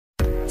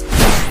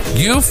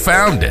You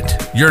found it,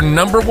 your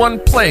number one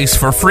place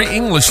for free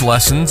English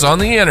lessons on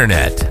the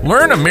internet.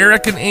 Learn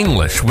American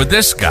English with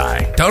this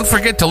guy. Don't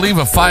forget to leave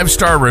a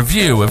 5-star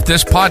review if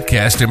this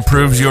podcast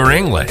improves your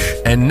English.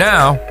 And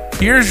now,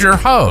 here's your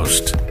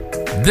host,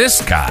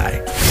 this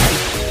guy.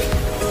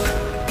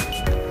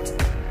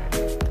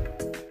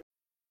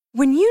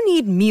 When you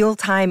need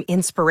mealtime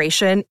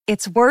inspiration,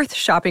 it's worth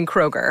shopping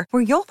Kroger,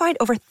 where you'll find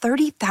over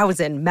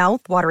 30,000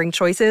 mouth-watering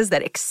choices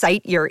that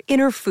excite your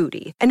inner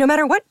foodie. And no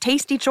matter what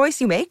tasty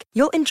choice you make,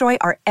 you'll enjoy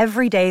our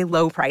everyday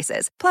low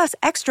prices, plus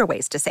extra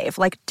ways to save,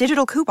 like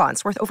digital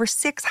coupons worth over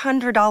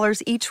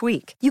 $600 each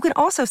week. You can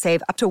also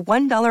save up to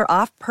 $1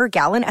 off per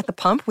gallon at the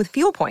pump with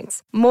fuel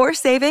points. More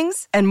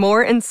savings and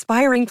more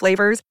inspiring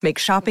flavors make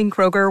shopping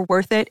Kroger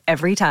worth it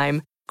every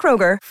time.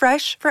 Kroger,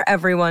 fresh for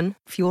everyone.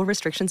 Fuel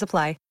restrictions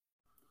apply.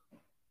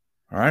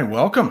 All right,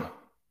 welcome.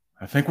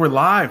 I think we're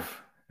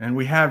live, and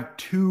we have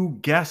two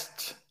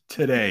guests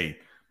today.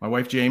 My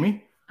wife,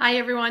 Jamie. Hi,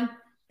 everyone.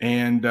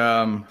 And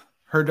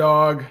her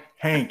dog,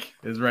 Hank,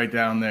 is right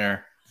down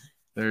there.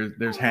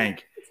 There's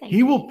Hank.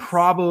 He will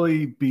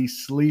probably be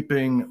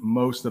sleeping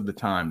most of the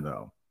time,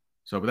 though.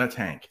 But that's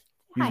Hank.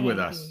 He's with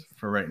us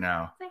for right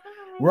now.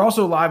 We're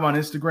also live on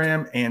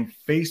Instagram and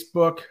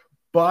Facebook,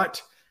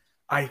 but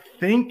I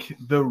think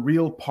the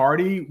real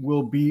party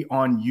will be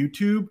on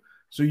YouTube.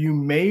 So you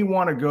may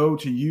want to go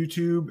to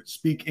YouTube,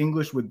 Speak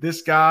English with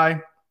this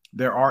guy.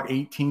 There are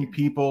 18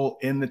 people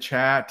in the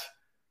chat,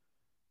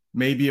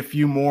 maybe a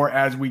few more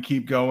as we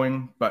keep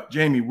going. But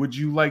Jamie, would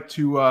you like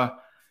to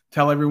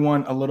tell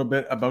everyone a little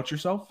bit about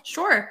yourself?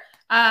 Sure.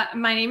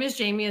 My name is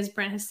Jamie, as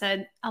Brent has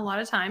said a lot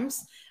of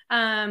times.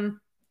 I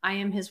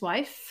am his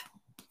wife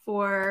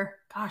for,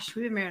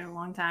 we've been married a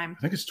long time.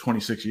 I think it's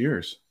 26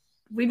 years.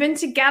 We've been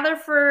together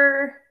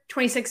for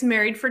 26,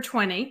 married for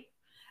 20.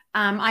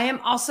 I am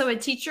also a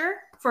teacher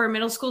for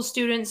middle school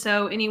students,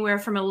 so anywhere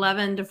from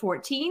 11 to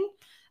 14.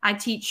 I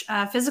teach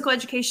physical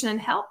education and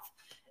health,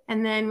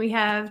 and then we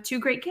have two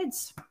great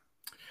kids.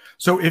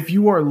 So if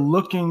you are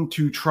looking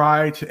to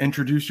try to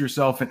introduce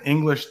yourself in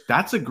English,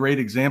 that's a great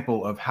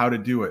example of how to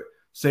do it.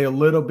 Say a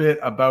little bit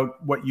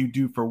about what you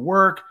do for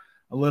work,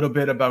 a little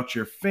bit about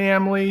your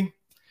family.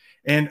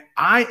 And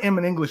I am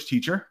an English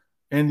teacher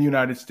in the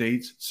United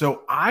States,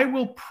 so I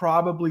will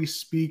probably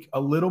speak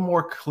a little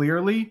more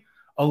clearly,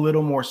 a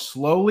little more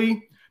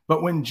slowly.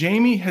 But when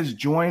Jamie has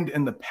joined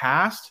in the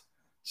past,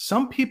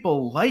 some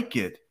people like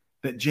it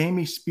that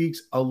Jamie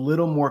speaks a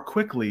little more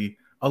quickly,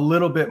 a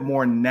little bit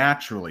more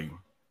naturally.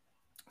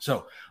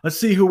 So let's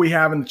see who we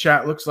have in the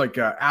chat. Looks like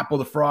Apple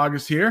the Frog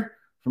is here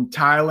from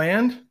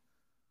Thailand.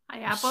 Hi,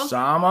 Apple.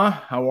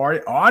 Sama, how are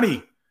you?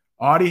 Audie.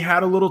 Audie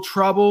had a little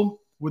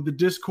trouble with the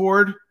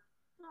Discord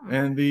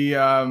and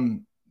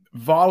the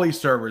volley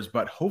servers,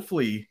 but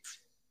hopefully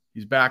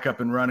he's back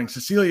up and running.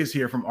 Cecilia's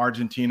here from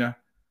Argentina.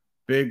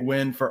 Big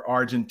win for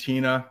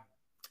Argentina.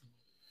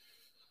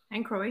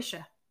 And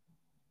Croatia.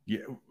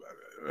 Yeah,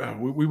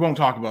 we won't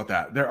talk about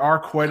that. There are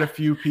quite a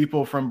few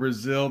people from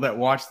Brazil that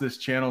watch this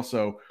channel,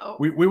 so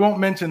we won't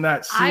mention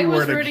that C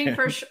word again.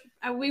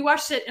 We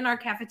watched it in our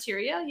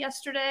cafeteria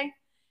yesterday,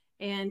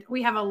 and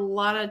we have a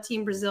lot of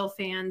Team Brazil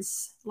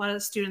fans. A lot of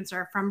the students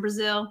are from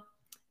Brazil.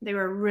 They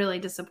were really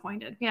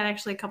disappointed. We had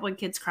actually a couple of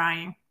kids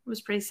crying. It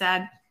was pretty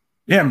sad.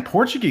 Yeah, and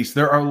Portuguese.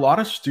 There are a lot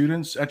of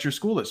students at your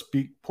school that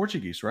speak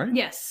Portuguese, right?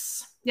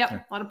 Yes. Yep. Yeah.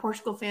 A lot of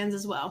Portugal fans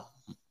as well.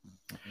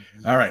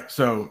 All right.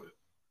 So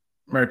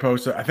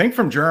Mariposa, I think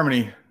from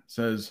Germany,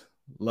 says,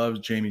 loves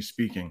Jamie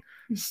speaking.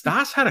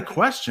 Stas had a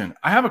question.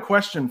 I have a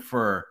question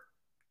for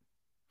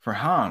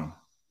Han.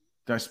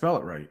 Did I spell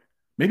it right?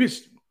 Maybe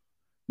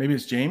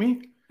it's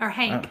Jamie? Or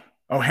Hank.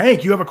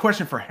 Hank. You have a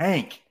question for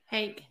Hank.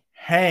 Hank.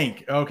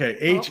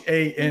 Okay.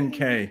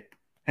 Hank.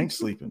 Hank's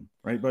sleeping,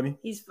 right, buddy?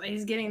 He's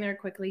getting there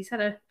quickly. He's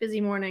had a busy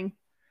morning.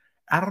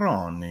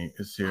 Aroni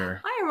is here.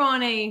 Hi,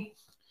 Ronnie.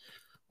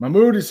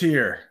 Mahmoud is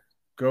here.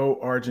 Go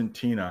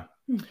Argentina.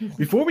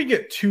 Before we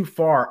get too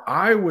far,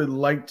 I would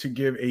like to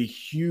give a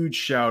huge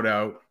shout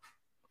out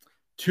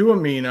to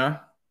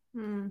Amina.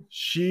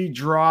 She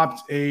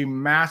dropped a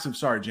massive,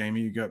 sorry,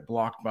 Jamie, you got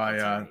blocked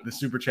by the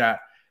super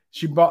chat.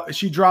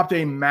 She dropped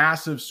a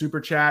massive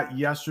super chat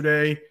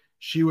yesterday.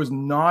 She was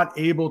not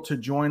able to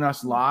join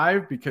us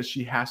live because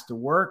she has to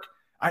work.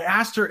 I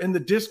asked her in the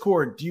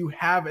Discord, do you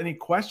have any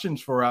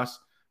questions for us?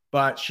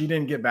 But she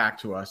didn't get back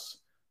to us.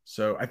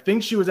 So I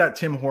think she was at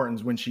Tim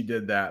Hortons when she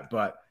did that.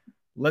 But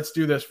let's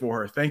do this for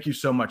her. Thank you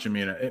so much,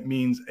 Amina. It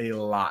means a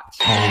lot.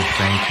 Oh,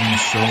 thank you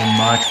so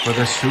much for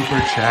the super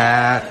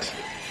chat.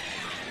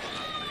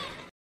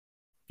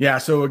 Yeah,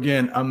 so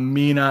again,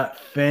 Amina,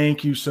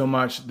 thank you so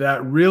much.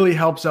 That really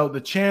helps out the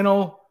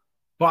channel.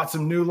 Bought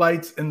some new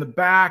lights in the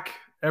back.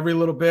 Every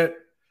little bit.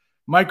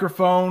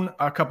 Microphone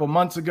a couple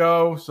months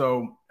ago.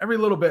 So every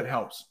little bit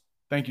helps.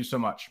 Thank you so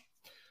much.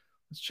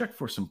 Let's check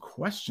for some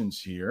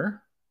questions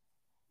here.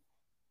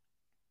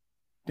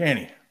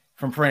 Danny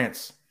from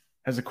France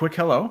has a quick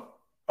hello.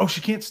 Oh,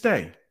 she can't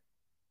stay.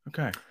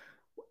 Okay.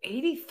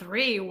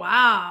 83.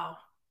 Wow.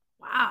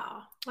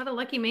 What a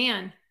lucky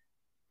man.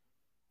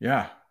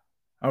 Yeah.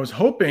 I was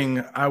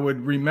hoping I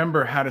would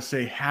remember how to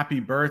say happy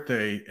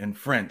birthday in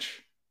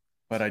French,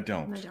 but I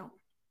don't. I don't.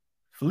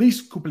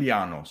 Feliz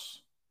cumpleaños. Is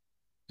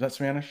that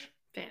Spanish?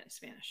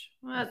 Spanish.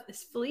 Well,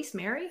 is Feliz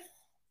Mary?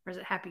 Or is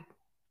it happy?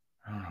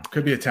 I don't know.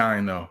 Could be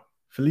Italian, though.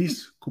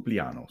 Feliz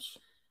cumpleaños.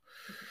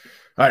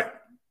 All right.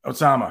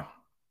 Osama.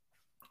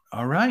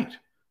 All right.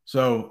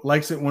 So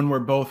likes it when we're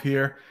both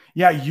here.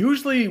 Yeah,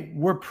 usually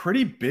we're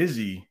pretty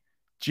busy.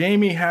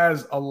 Jamie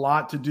has a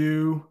lot to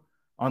do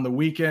on the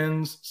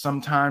weekends.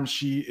 Sometimes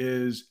she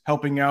is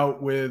helping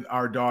out with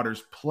our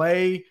daughter's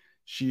play.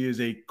 She is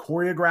a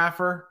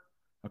choreographer.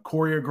 A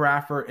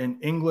choreographer in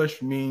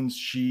English means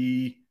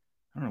I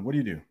don't know, what do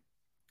you do?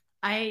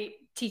 I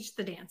teach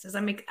the dances.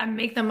 I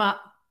make them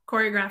up,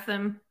 choreograph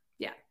them.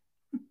 Yeah.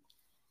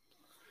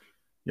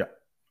 Yeah.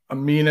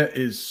 Amina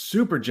is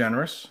super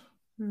generous.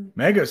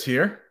 Mega's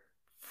here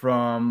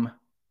from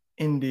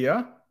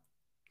India.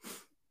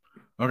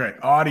 Okay,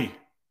 Audie.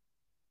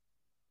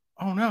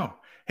 Oh no.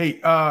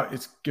 Hey,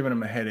 it's giving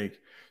him a headache.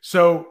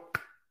 So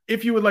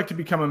if you would like to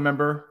become a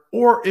member,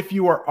 or if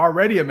you are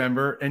already a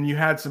member and you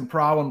had some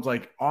problems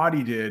like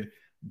Audie did,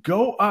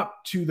 go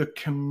up to the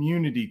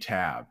community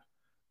tab.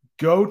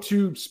 Go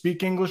to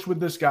Speak English with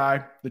This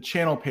Guy, the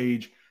channel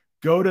page,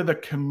 go to the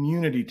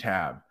community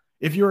tab.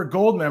 If you're a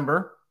gold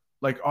member,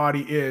 like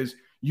Audie is,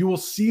 you will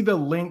see the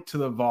link to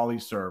the Volley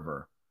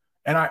server.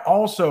 And I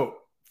also,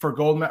 for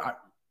gold,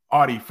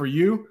 Audie, for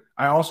you,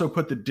 I also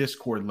put the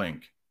Discord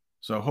link.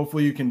 So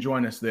hopefully you can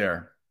join us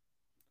there.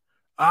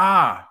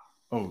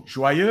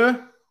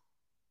 Joyeux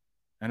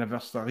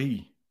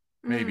anniversaire,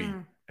 maybe,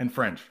 in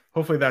French.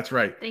 Hopefully that's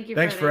right.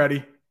 Thanks,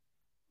 Freddie.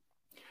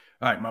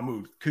 All right,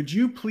 Mahmoud, could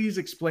you please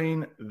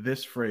explain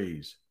this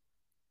phrase?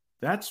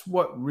 That's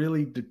what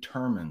really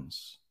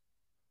determines.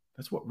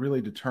 That's what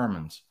really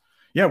determines.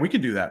 Yeah, we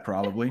could do that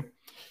probably.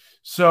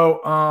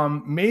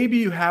 So maybe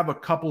you have a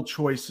couple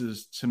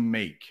choices to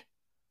make.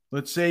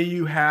 Let's say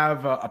you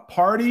have a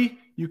party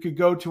you could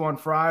go to on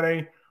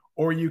Friday,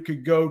 or you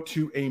could go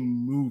to a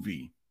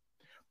movie.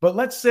 But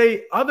let's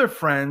say other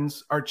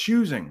friends are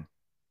choosing,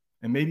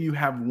 and maybe you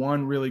have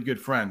one really good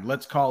friend.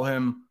 Let's call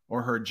him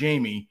or her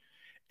Jamie.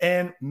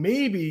 And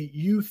maybe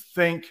you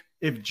think,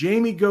 if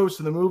Jamie goes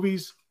to the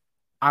movies,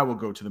 I will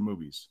go to the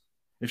movies.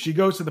 If she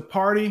goes to the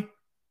party,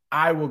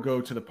 I will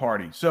go to the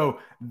party. So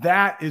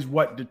that is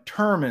what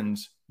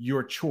determines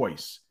your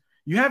choice.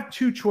 You have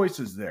two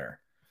choices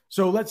there.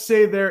 So let's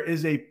say there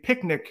is a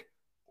picnic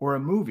or a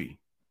movie.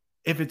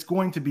 If it's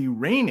going to be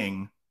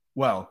raining,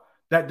 well,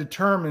 that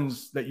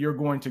determines that you're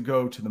going to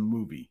go to the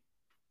movie.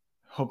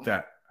 Hope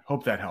that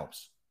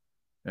helps.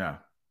 Yeah,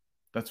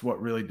 that's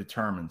what really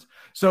determines.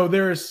 So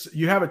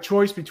you have a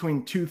choice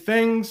between two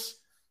things,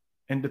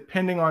 and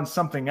depending on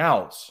something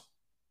else,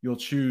 you'll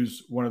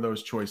choose one of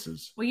those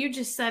choices. Well, you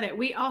just said it.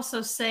 We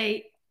also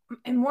say,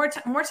 and more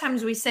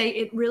times we say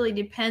it really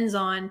depends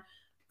on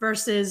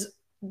versus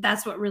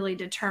that's what really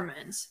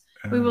determines.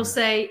 We will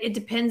say it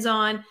depends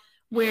on,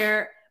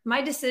 where my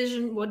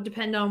decision will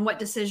depend on what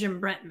decision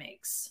Brent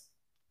makes.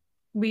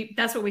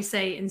 That's what we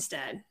say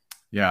instead.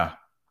 Yeah.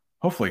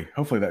 Hopefully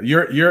that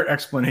your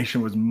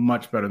explanation was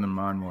much better than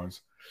mine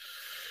was.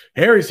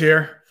 Harry's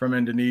here from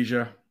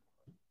Indonesia.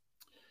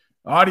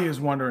 Audie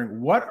is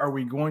wondering, what are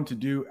we going to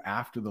do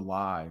after the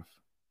live?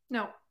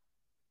 No.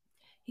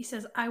 He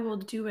says, I will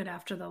do it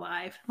after the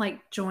live.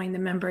 Like, join the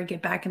member,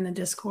 get back in the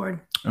Discord.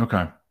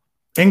 Okay.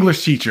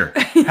 English teacher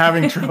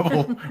having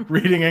trouble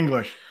reading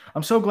English.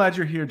 I'm so glad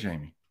you're here,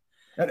 Jamie.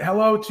 And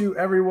hello to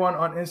everyone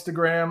on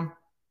Instagram.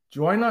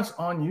 Join us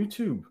on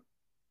YouTube.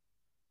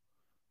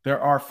 There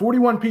are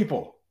 41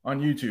 people on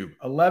YouTube,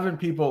 11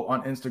 people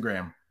on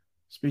Instagram.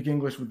 Speak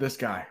English with This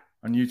Guy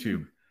on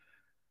YouTube.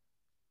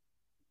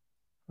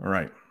 All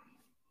right.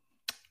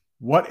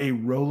 What a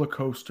roller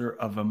coaster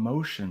of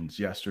emotions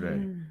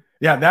yesterday.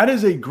 Yeah, that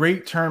is a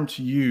great term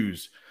to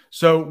use.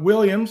 So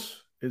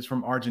Williams is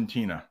from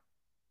Argentina.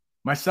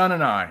 My son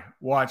and I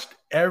watched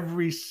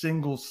every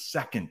single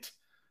second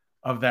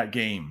of that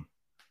game.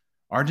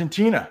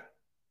 Argentina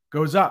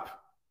goes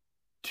up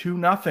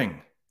 2-0.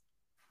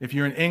 If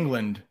you're in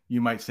England,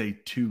 you might say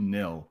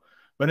 2-0.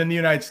 But in the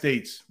United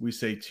States, we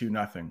say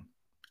 2-0.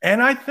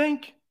 And I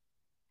think,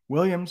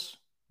 Williams,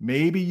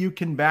 maybe you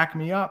can back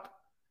me up.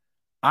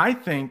 I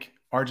think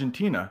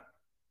Argentina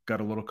got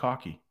a little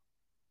cocky.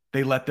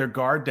 They let their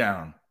guard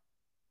down.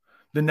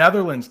 The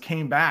Netherlands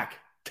came back,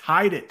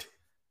 tied it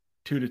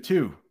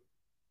 2-2.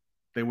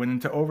 They went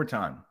into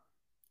overtime.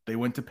 They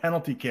went to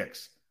penalty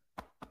kicks.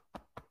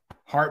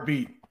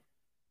 Heartbeat.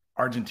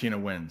 Argentina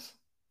wins.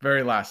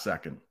 Very last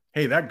second.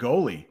 Hey, that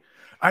goalie.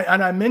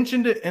 I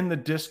mentioned it in the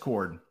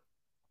Discord.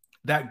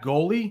 That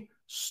goalie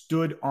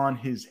stood on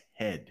his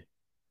head.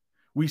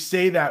 We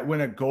say that when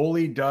a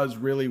goalie does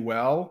really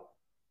well.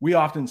 We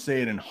often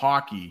say it in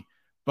hockey.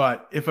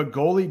 But if a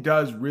goalie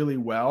does really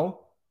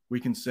well,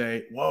 we can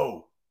say,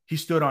 whoa, he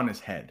stood on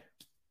his head.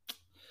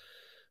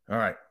 All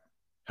right.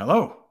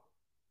 Hello.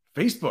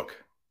 Facebook,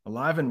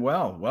 alive and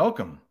well.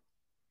 Welcome.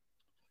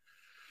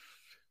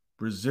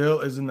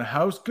 Brazil is in the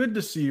house. Good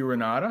to see you,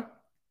 Renata.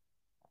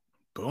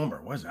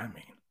 Boomer, what does that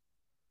mean?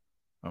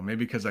 Oh,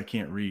 maybe because I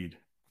can't read.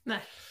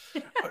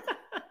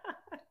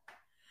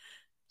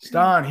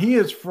 Stan, he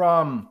is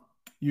from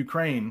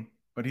Ukraine,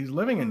 but he's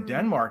living in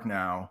Denmark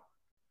now.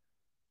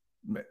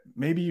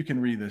 Maybe you can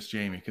read this,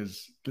 Jamie,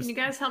 because Can you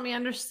guys help me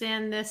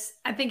understand this?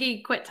 I think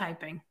he quit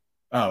typing.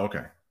 Oh,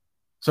 okay.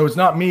 So it's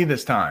not me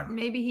this time.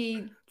 Maybe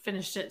he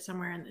finished it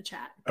somewhere in the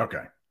chat.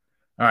 Okay.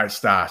 All right,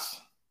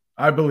 Stas.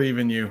 I believe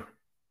in you.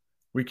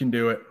 We can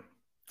do it.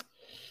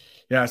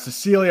 Yeah,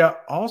 Cecilia,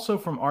 also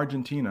from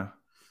Argentina,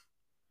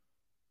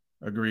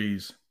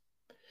 agrees.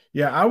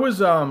 Yeah, I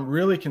was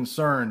really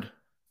concerned.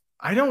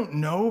 I don't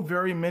know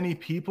very many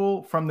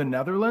people from the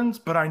Netherlands,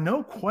 but I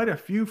know quite a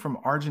few from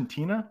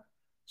Argentina.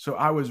 So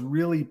I was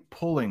really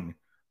pulling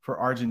for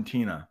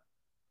Argentina,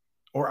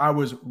 or I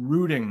was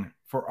rooting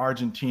for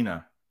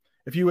Argentina.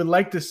 If you would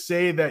like to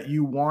say that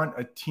you want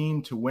a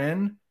team to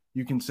win,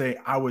 you can say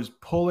I was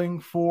pulling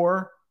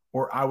for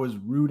or I was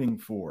rooting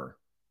for.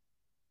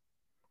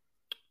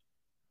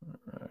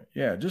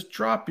 Yeah, just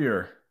drop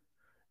your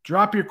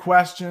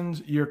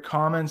questions, your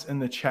comments in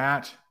the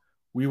chat.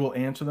 We will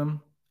answer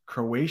them.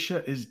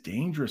 Croatia is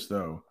dangerous,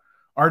 though.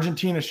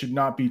 Argentina should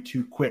not be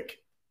too quick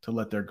to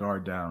let their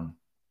guard down.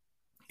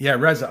 Yeah,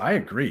 Reza, I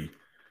agree.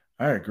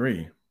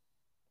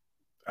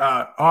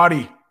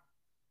 Audie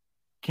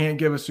can't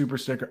give a super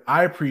sticker.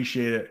 I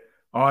appreciate it.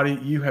 Audie,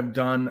 you have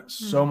done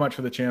so much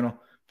for the channel.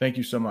 Thank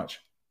you so much.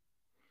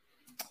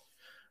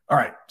 All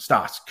right,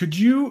 Stas, could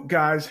you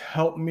guys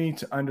help me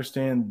to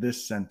understand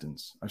this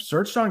sentence? I've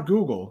searched on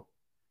Google,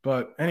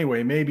 but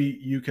anyway, maybe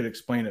you could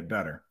explain it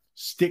better.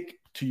 Stick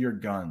to your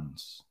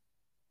guns.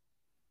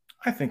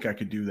 I think I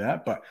could do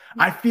that, but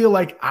I feel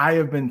like I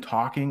have been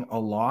talking a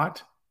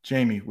lot.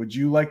 Jamie, would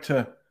you like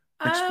to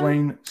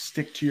explain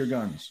stick to your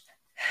guns?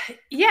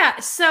 Yeah,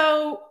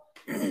 so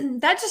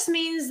that just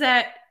means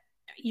that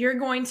you're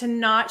going to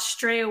not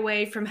stray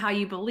away from how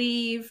you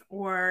believe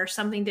or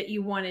something that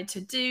you wanted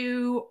to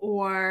do,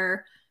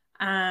 or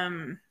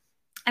and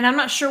I'm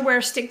not sure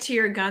where stick to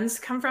your guns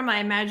come from. I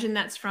imagine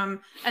that's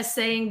from a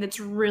saying that's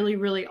really,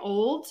 really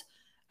old.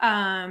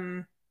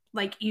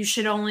 Like you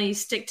should only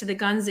stick to the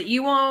guns that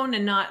you own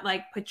and not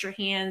like put your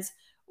hands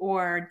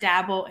or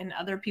dabble in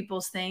other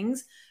people's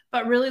things.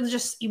 But really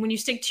just when you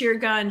stick to your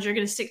guns, you're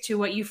going to stick to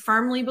what you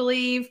firmly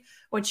believe,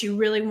 what you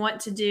really want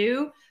to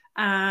do,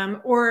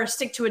 or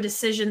stick to a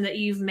decision that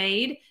you've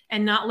made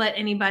and not let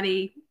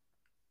anybody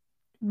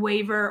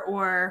waver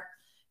or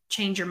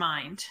change your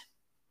mind.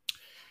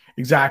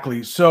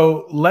 Exactly.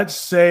 So let's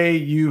say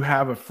you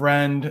have a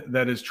friend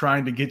that is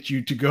trying to get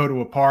you to go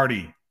to a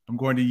party. I'm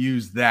going to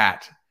use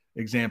that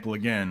example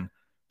again,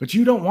 but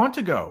you don't want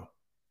to go.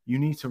 You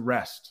need to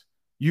rest.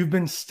 You've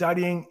been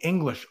studying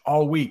English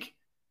all week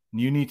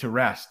and you need to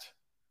rest,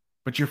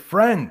 but your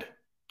friend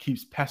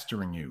keeps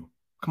pestering you.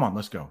 Come on,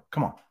 let's go.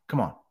 Come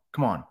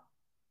on.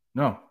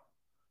 No,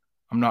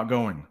 I'm not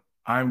going.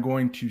 I'm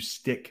going to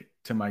stick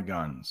to my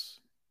guns.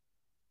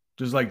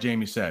 Just like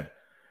Jamie said,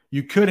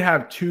 you could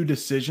have two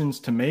decisions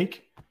to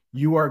make.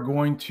 You are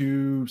going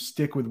to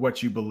stick with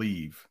what you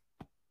believe.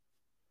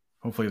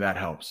 Hopefully that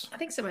helps. I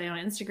think somebody on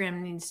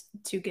Instagram needs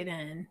to get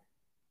in.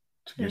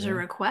 There's a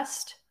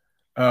request.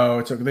 Oh,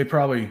 it's okay. They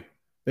probably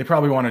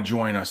want to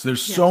join us.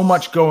 There's so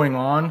much going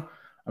on.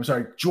 I'm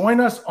sorry. Join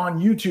us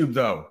on YouTube,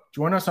 though.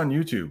 Join us on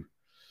YouTube.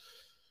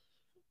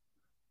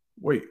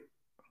 Wait.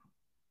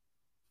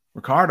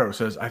 Ricardo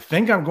says, I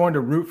think I'm going to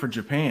root for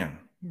Japan.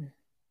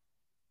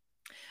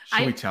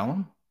 Should we tell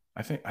him?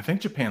 I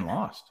think Japan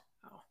lost.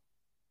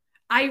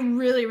 I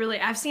really,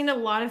 I've seen a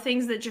lot of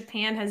things that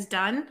Japan has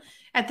done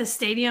at the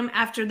stadium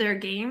after their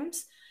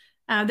games.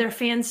 Their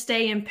fans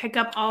stay and pick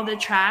up all the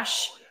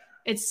trash.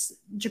 It's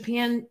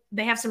Japan.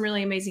 They have some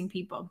really amazing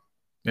people.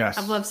 Yes.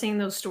 I've loved seeing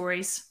those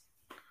stories.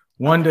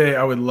 One day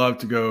I would love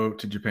to go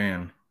to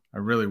Japan. I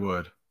really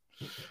would.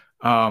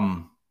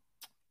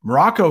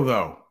 Morocco,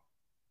 though,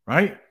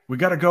 right? We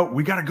got to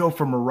go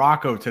for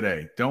Morocco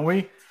today, don't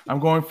we? I'm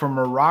going for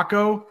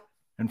Morocco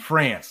and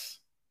France.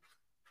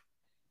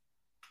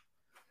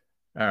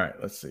 All right,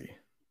 let's see.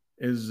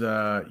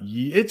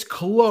 It's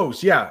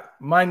close. Yeah,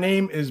 my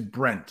name is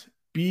Brent.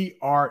 Brent.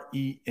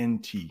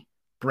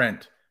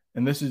 Brent.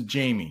 And this is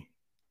Jamie.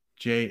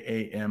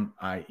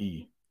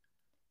 Jamie.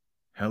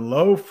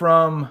 Hello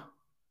from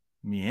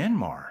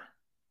Myanmar.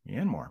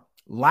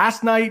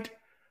 Last night,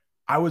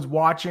 I was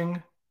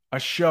watching a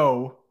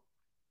show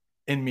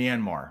in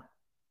Myanmar.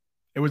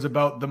 It was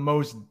about the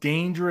most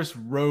dangerous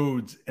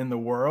roads in the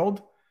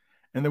world.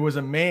 And there was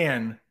a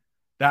man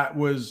that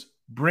was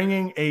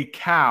bringing a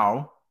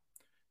cow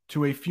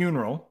to a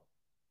funeral.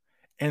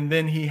 And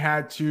then he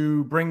had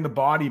to bring the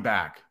body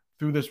back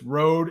through this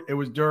road. It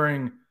was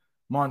during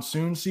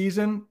monsoon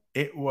season.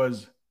 It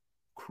was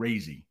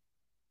crazy.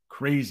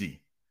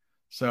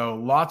 So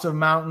lots of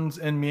mountains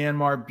in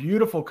Myanmar,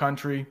 beautiful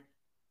country.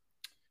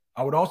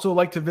 I would also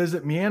like to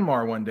visit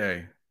Myanmar one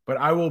day, but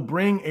I will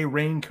bring a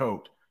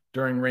raincoat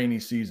during rainy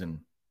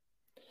season.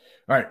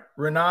 All right,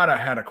 Renata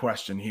had a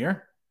question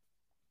here.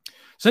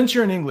 Since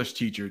you're an English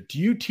teacher, do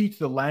you teach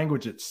the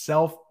language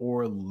itself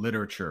or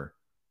literature?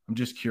 I'm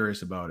just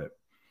curious about it.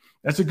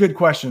 That's a good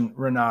question,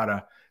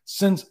 Renata.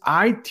 Since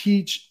I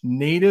teach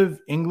native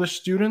English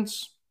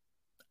students,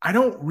 I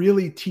don't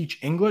really teach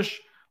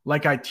English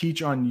like I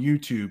teach on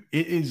YouTube.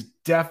 It is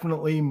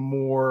definitely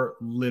more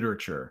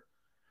literature.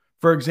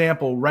 For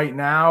example, right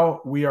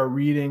now we are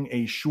reading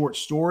a short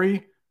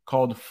story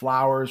called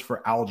Flowers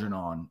for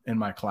Algernon in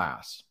my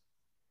class.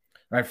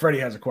 All right, Freddie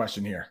has a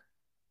question here.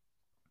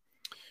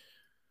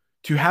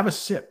 To have a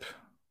sip,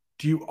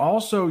 do you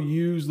also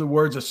use the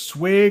words a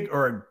swig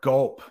or a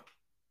gulp?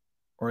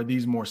 Or are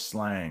these more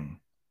slang?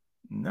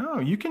 No,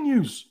 you can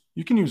use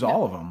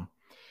all of them.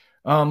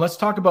 Let's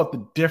talk about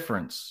the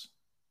difference.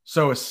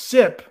 So a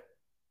sip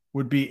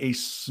would be a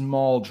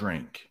small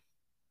drink.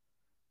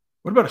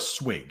 What about a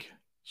swig?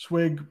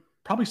 Swig,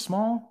 probably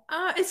small.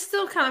 It's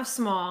still kind of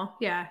small.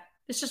 Yeah.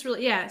 It's just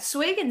really, yeah.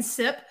 Swig and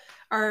sip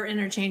are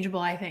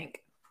interchangeable, I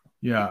think.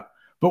 Yeah.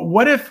 But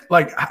what if,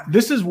 like,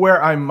 this is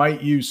where I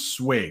might use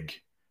swig.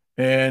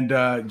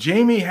 And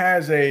Jamie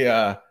has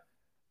a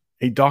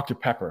Dr.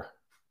 Pepper.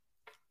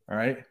 All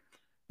right.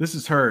 This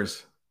is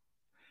hers.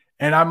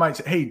 And I might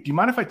say, hey, do you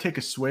mind if I take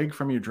a swig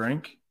from your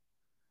drink?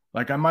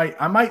 Like I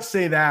might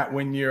say that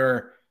when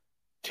you're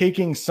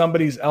taking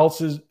somebody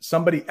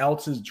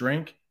else's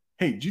drink.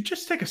 Hey, did you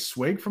just take a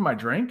swig from my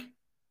drink?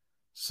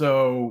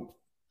 So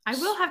I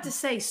will have to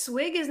say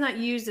swig is not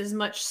used as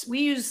much.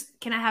 We use,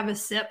 can I have a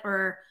sip,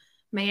 or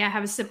may I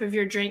have a sip of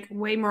your drink,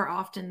 way more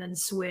often than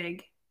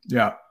swig.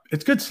 Yeah.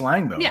 It's good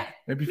slang though. Yeah.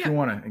 Maybe if you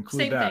want to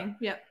include Same that. thing.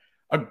 Yeah.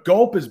 A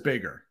gulp is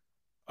bigger.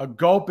 A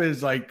gulp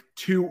is like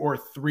 2 or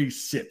 3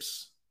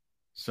 sips.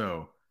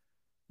 So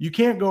you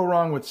can't go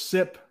wrong with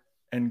sip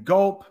and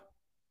gulp.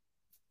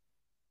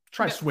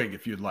 Try swig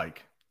if you'd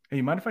like. Hey,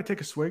 you mind if I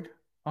take a swig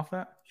off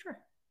that? Sure.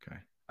 Okay.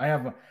 I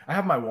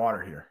have my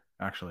water here,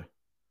 actually.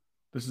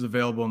 This is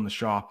available in the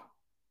shop.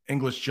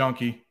 English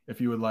Junkie,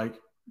 if you would like.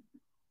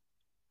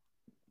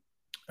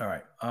 All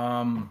right.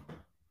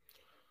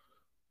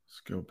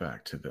 Let's go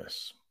back to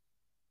this.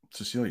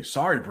 Cecilia,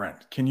 sorry,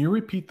 Brent. Can you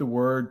repeat the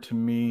word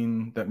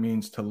that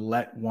means to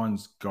let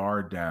one's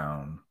guard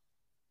down?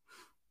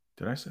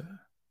 Did I say that?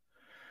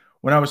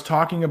 When I was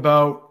talking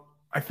about,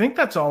 I think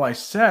that's all I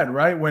said,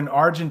 right? When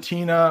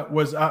Argentina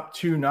was up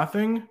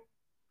 2-0,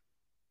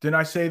 didn't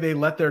I say they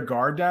let their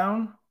guard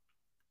down?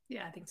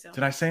 Yeah, I think so.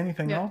 Did I say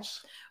anything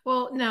else?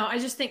 Well, no, I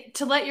just think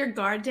to let your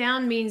guard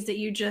down means that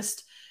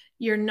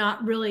you're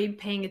not really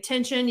paying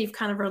attention. You've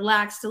kind of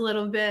relaxed a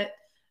little bit.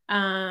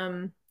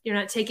 You're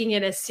not taking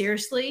it as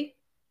seriously.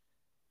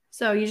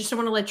 So you just don't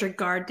want to let your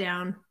guard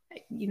down.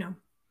 You know,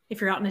 if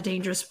you're out in a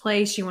dangerous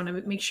place, you want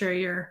to make sure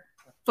you're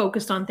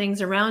focused on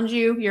things around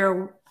you.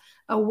 You're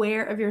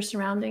aware of your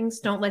surroundings.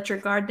 Don't let your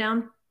guard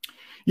down.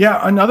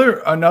 Yeah.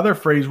 Another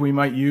phrase we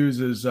might use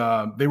is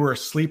they were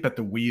asleep at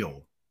the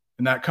wheel.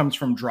 And that comes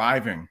from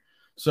driving.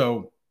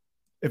 So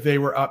if they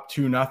were up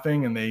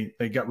 2-0 and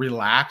they got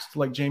relaxed,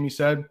 like Jamie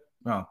said,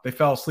 well, they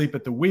fell asleep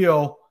at the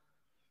wheel.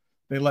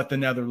 They let the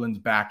Netherlands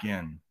back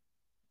in.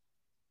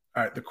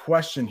 All right, the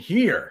question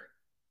here,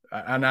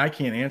 and I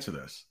can't answer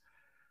this.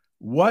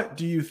 What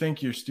do you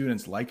think your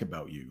students like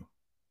about you?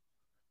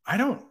 I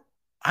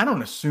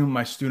don't assume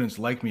my students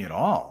like me at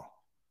all.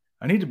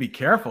 I need to be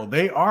careful.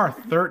 They are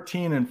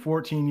 13 and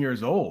 14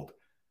 years old.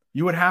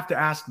 You would have to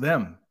ask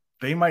them.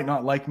 They might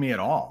not like me at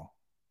all.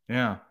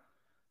 Yeah,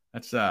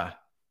 that's a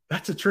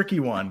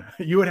tricky one.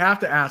 You would have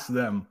to ask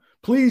them.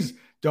 Please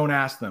don't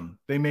ask them.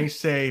 They may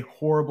say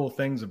horrible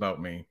things about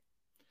me.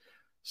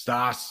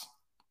 Stas,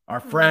 our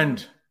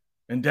friend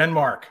in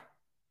Denmark,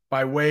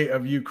 by way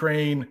of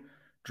Ukraine,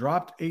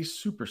 dropped a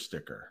super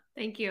sticker.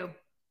 Thank you.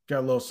 Got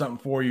a little something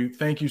for you.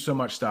 Thank you so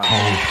much, Stas.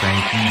 Oh,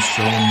 thank you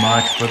so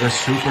much for the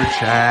super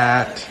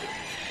chat.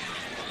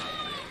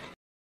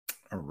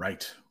 All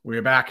right,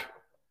 we're back.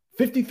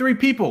 53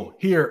 people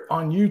here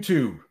on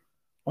YouTube.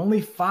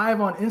 Only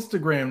 5 on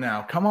Instagram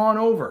now. Come on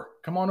over.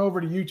 Come on over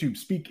to YouTube.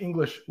 Speak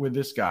English with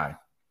this guy.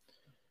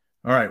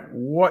 All right,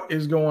 what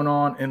is going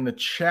on in the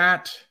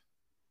chat?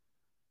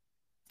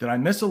 Did I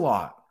miss a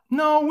lot?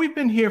 No, we've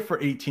been here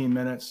for 18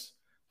 minutes.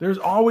 There's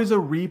always a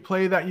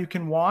replay that you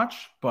can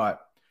watch,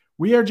 but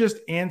we are just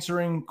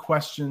answering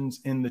questions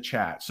in the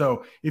chat.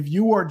 So if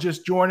you are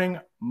just joining,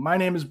 my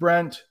name is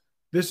Brent.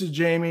 This is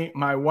Jamie,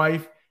 my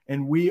wife,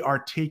 and we are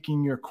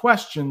taking your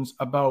questions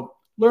about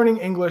learning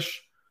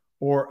English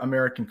or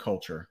American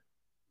culture.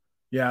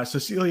 Yeah,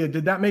 Cecilia,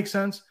 did that make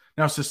sense?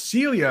 Now,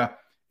 Cecilia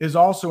is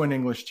also an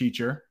English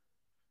teacher.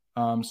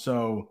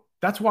 So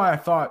that's why I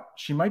thought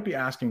she might be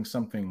asking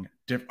something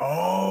different.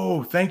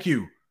 Oh, thank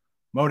you.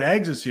 Mode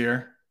Eggs is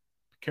here.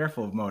 Be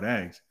careful of Mode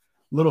Eggs.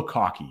 Little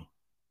cocky.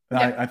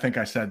 Yeah. I think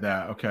I said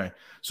that. Okay.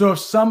 So if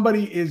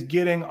somebody is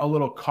getting a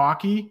little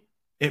cocky,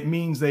 it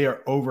means they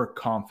are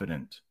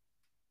overconfident.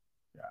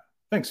 Yeah.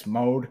 Thanks,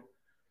 Mode.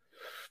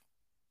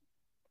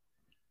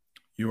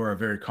 You are a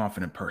very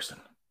confident person.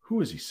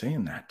 Who is he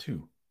saying that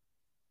to?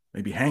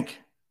 Maybe Hank.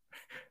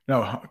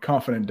 No,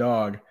 confident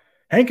dog.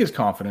 Hank is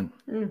confident.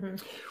 Mm-hmm.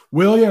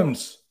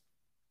 Williams.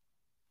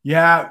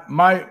 Yeah,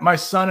 my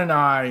son and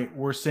I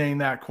were saying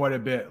that quite a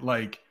bit.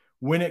 Like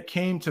when it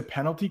came to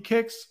penalty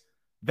kicks,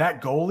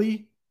 that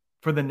goalie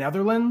For the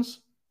Netherlands,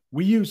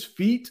 we use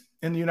feet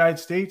in the United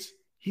States.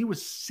 He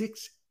was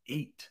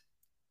 6'8",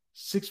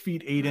 6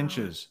 feet 8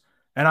 inches.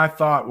 And I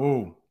thought,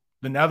 whoa,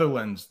 the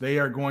Netherlands, they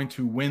are going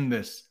to win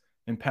this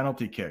in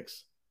penalty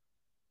kicks.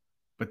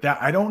 But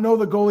that, I don't know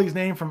the goalie's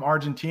name from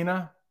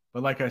Argentina,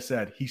 but like I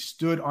said, he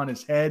stood on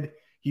his head.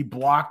 He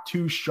blocked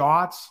 2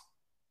 shots.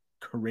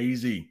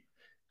 Crazy.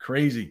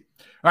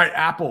 All right,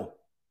 Apple.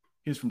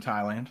 He's from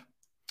Thailand.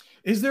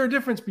 Is there a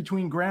difference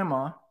between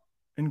grandma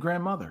and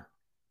grandmother?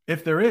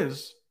 If there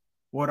is,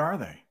 what are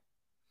they?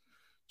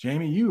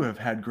 Jamie, you have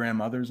had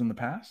grandmothers in the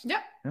past.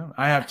 Yep. Yeah,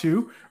 I have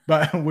too.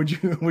 But would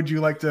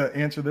you like to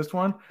answer this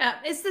one?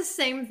 It's the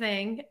same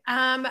thing.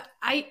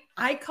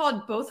 I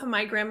called both of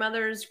my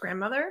grandmothers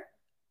grandmother.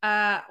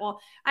 Well,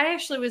 I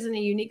actually was in a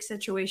unique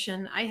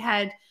situation.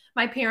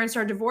 My parents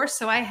are divorced,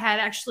 so I had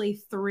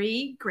actually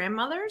 3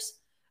 grandmothers.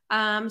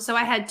 So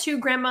I had 2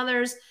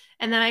 grandmothers,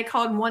 and then I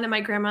called one of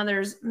my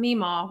grandmothers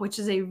Meemaw, which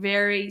is a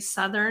very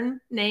Southern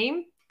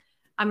name.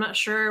 I'm not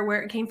sure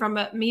where it came from,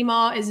 but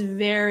Meemaw is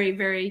very,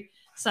 very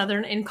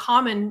Southern and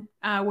common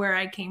where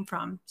I came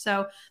from.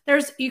 So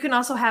you can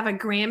also have a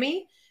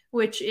Grammy,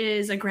 which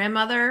is a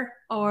grandmother,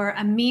 or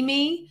a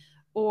Mimi,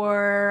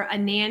 or a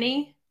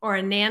nanny, or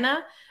a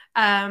Nana.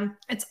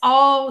 It's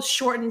all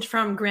shortened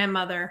from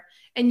grandmother.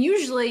 And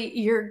usually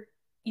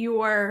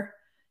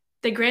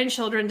the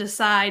grandchildren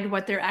decide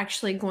what they're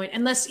actually going,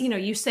 unless,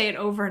 you say it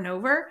over and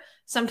over.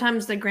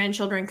 Sometimes the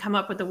grandchildren come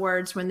up with the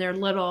words when they're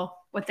little,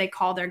 what they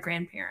call their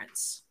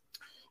grandparents.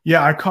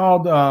 Yeah, I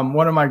called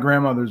one of my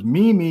grandmothers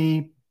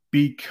Mimi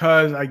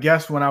because I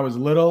guess when I was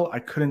little, I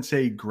couldn't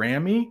say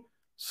Grammy.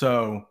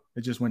 So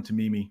it just went to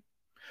Mimi.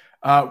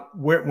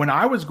 When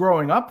I was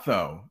growing up,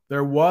 though,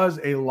 there was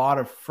a lot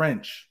of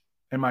French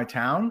in my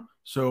town.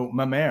 So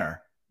ma mère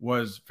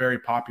was very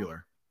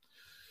popular.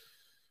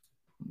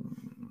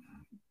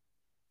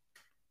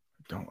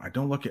 I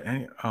don't look at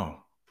any.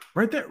 Oh,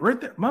 right there.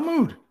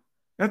 Mahmoud,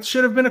 that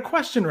should have been a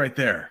question right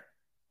there.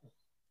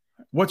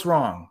 What's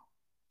wrong?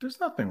 There's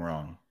nothing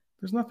wrong.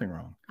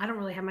 I don't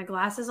really have my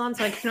glasses on,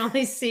 so I can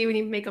only see when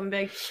you make them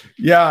big.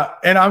 Yeah,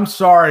 and I'm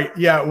sorry.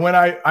 Yeah, when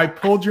I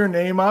pulled your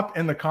name up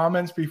in the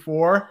comments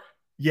before,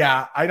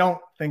 yeah, I don't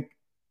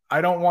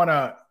want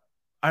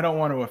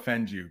to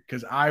offend you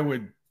because I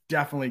would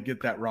definitely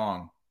get that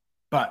wrong.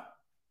 But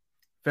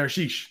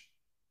Vershish.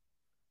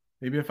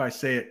 Maybe if I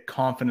say it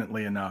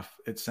confidently enough,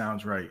 it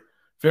sounds right.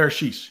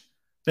 Vershish.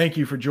 Thank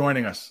you for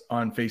joining us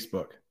on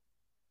Facebook.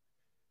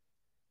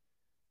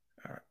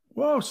 All right.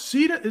 Whoa,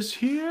 Sita is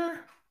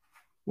here.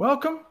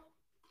 Welcome.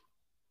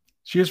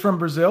 She is from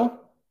Brazil.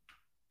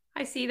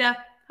 Hi, Sita.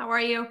 How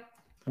are you?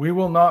 We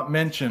will not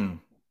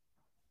mention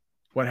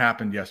what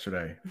happened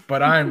yesterday,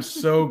 but I am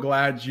so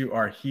glad you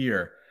are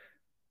here.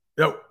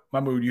 Oh,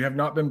 Mahmoud, you have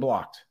not been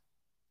blocked.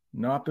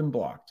 Not been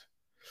blocked.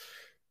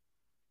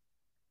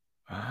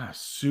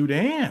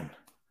 Sudan.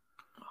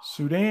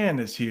 Sudan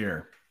is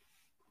here.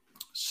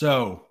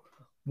 So,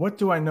 what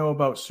do I know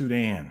about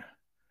Sudan?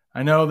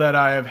 I know that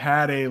I have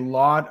had a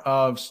lot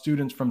of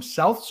students from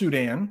South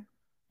Sudan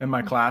in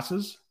my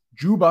classes.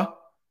 Juba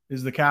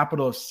is the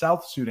capital of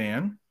South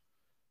Sudan.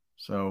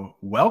 So,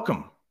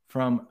 welcome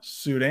from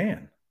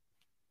Sudan.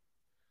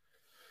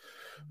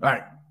 All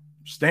right,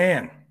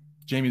 Stan.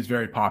 Jamie's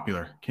very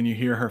popular. Can you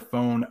hear her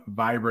phone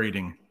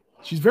vibrating?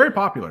 She's very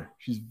popular.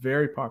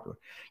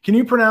 Can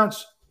you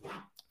pronounce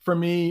for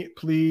me,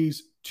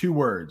 please, 2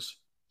 words,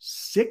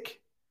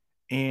 sick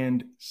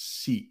and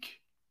seek?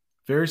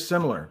 Very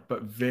similar,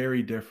 but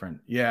very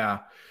different. Yeah.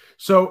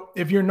 So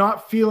if you're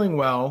not feeling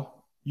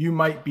well, you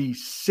might be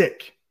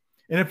sick.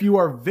 And if you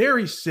are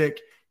very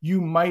sick, you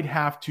might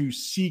have to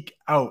seek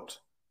out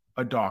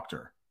a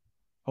doctor.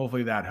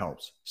 Hopefully that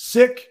helps.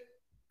 Sick,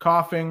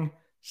 coughing,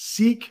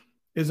 seek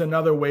is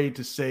another way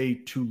to say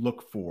to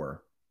look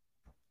for.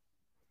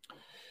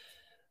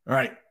 All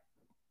right.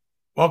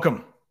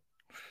 Welcome.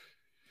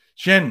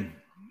 Shin.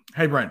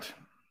 Hey, Brent.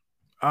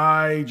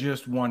 I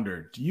just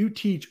wondered, do you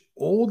teach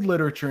old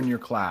literature in your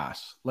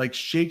class, like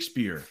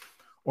Shakespeare,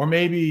 or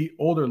maybe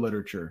older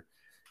literature?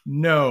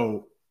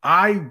 No,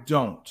 I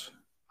don't.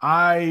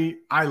 I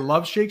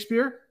love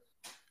Shakespeare.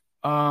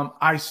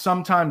 I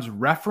sometimes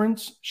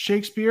reference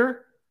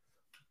Shakespeare,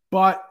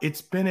 but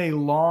it's been a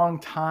long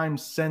time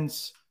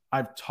since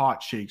I've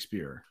taught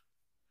Shakespeare.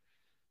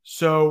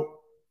 So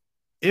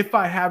if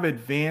I have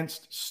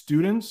advanced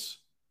students,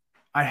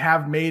 I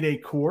have made a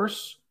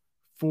course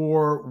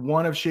for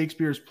one of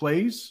Shakespeare's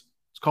plays.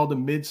 It's called The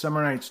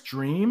Midsummer Night's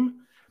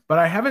Dream, but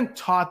I haven't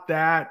taught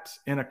that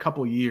in a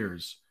couple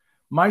years.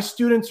 My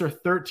students are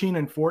 13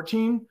 and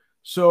 14,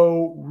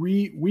 so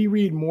we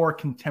read more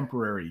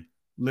contemporary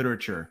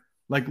literature,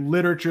 like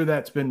literature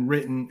that's been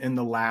written in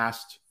the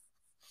last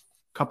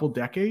couple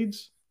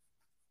decades.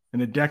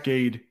 And a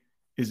decade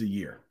is a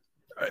year.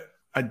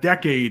 A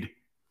decade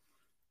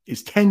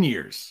is 10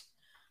 years.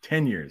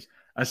 10 years.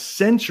 A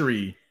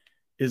century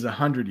is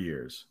 100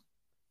 years.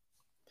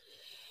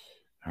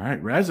 All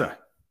right, Reza,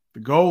 the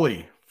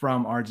goalie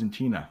from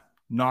Argentina,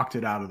 knocked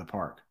it out of the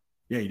park.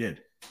 Yeah, he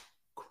did.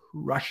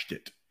 Crushed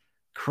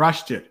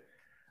it.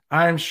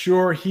 I'm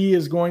sure he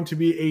is going to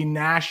be a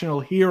national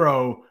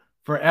hero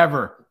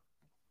forever.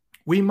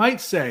 We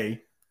might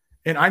say,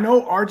 and I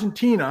know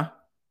Argentina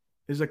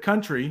is a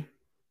country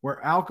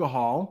where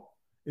alcohol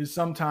is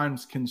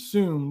sometimes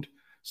consumed,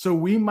 so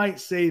we might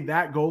say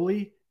that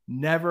goalie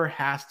never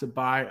has to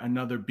buy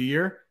another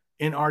beer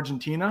in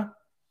Argentina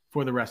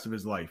for the rest of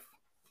his life.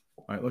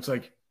 All right, looks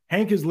like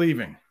Hank is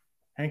leaving.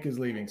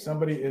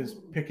 Somebody is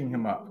picking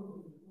him up.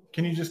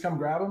 Can you just come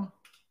grab him?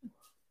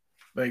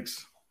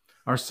 Thanks.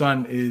 Our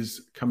son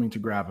is coming to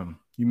grab him.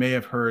 You may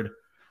have heard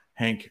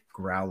Hank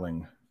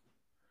growling.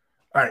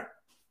 All right,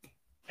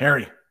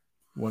 Harry,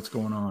 what's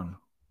going on?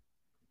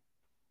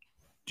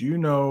 Do you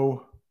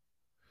know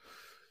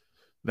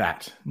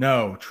that?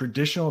 No.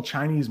 Traditional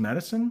Chinese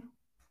medicine?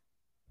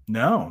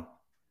 No,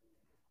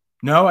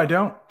 I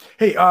don't.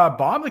 Hey,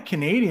 Bob the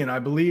Canadian, I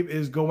believe,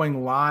 is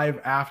going live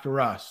after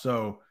us.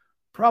 So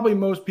probably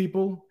most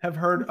people have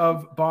heard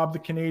of Bob the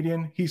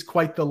Canadian. He's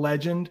quite the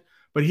legend,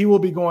 but he will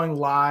be going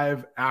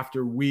live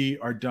after we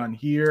are done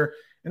here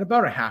in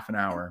about a half an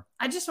hour.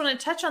 I just want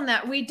to touch on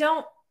that.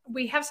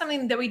 We have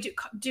something that we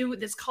do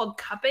that's called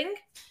cupping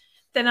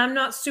that I'm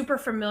not super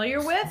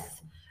familiar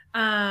with.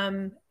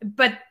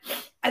 But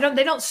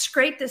they don't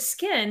scrape the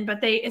skin, but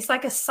it's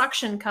like a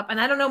suction cup,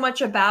 and I don't know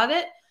much about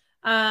it.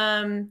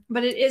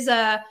 But it is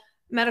a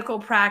medical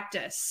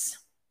practice.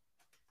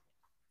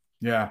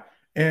 Yeah.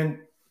 And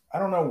I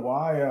don't know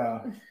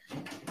why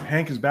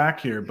Hank is back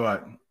here,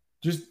 but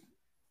just,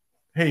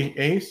 hey,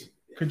 Ace,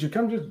 could you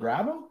come just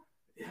grab him?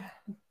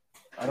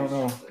 I don't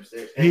know.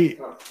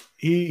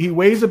 He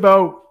weighs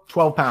about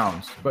 12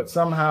 pounds, but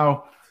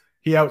somehow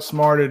he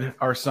outsmarted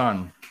our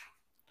son.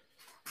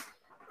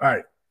 All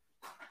right.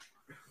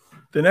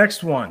 The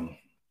next one.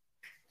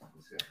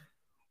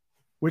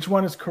 Which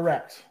one is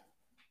correct?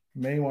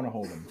 May want to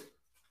hold him.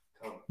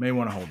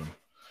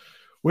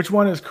 Which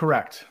one is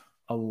correct?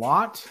 A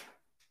lot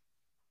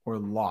or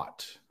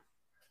lot?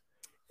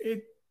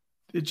 It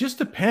just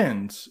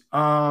depends.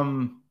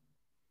 Every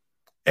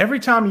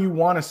time you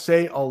want to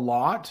say a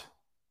lot,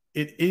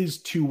 it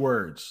is two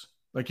words.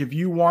 Like if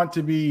you want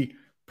to be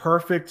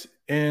perfect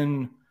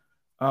in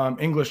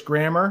English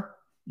grammar,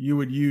 you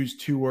would use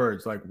two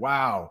words like,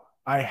 wow,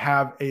 I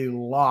have a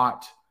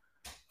lot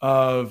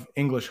of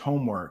English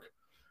homework.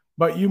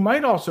 But you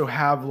might also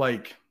have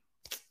a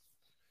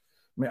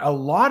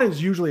lot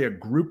is usually a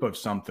group of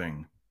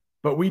something,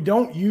 but we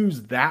don't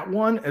use that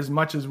one as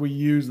much as we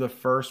use the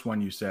first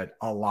one you said,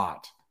 a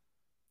lot.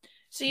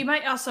 So you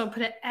might also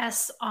put an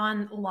S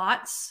on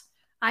lots.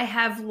 I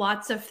have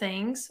lots of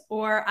things,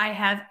 or I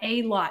have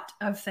a lot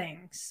of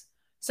things.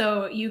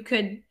 So you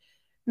could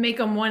make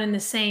them one and the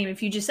same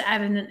if you just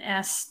added an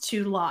S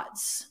to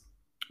lots.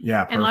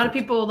 Yeah. Perfect. And a lot of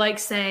people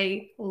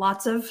say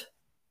lots of,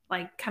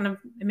 it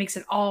makes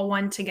it all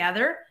one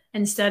together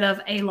instead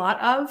of a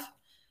lot of,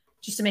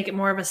 just to make it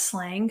more of a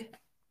slang.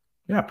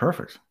 Yeah,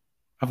 perfect.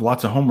 I have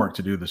lots of homework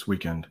to do this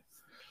weekend.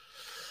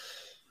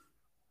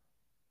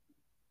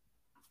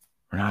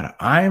 Renata,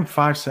 I am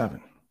 5'7".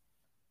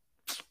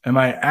 Am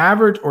I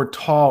average or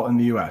tall in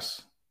the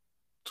U.S.?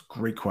 It's a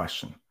great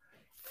question.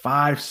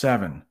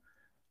 5'7".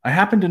 I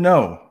happen to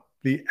know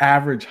the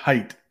average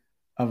height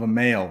of a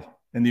male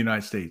in the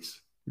United States.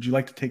 Would you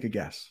like to take a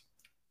guess?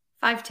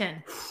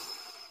 5'10".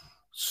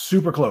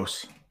 Super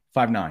close.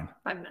 5'9".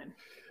 5'9".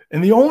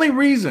 And the only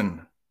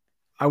reason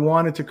I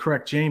wanted to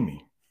correct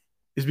Jamie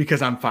is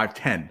because I'm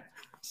 5'10".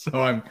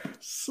 So I'm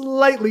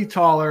slightly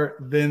taller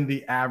than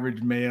the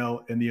average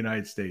male in the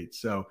United States.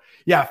 So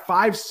yeah,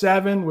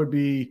 5'7" would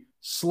be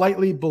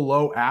slightly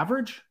below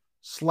average.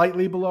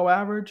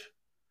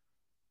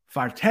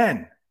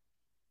 5'10",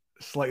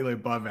 slightly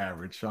above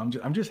average. So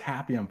I'm just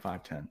happy I'm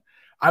 5'10".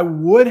 I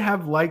would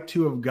have liked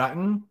to have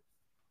gotten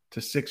to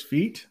 6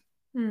 feet,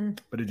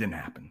 but it didn't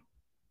happen.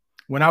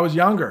 When I was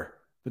younger,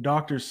 the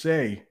doctors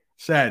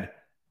said,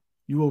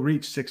 you will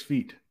reach 6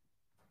 feet.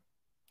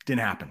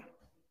 Didn't happen.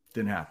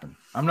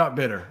 I'm not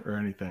bitter or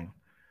anything.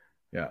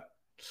 Yeah.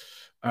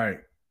 All right.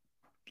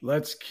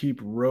 Let's keep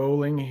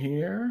rolling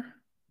here.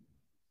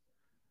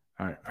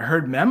 All right. I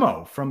heard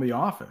memo from The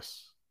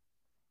Office.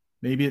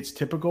 Maybe it's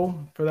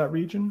typical for that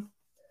region.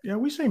 Yeah,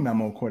 we say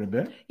memo quite a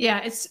bit.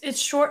 Yeah, it's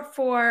short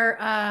for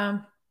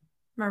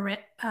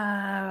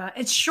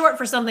it's short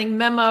for something.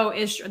 Memo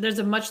is there's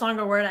a much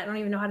longer word. I don't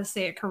even know how to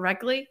say it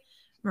correctly.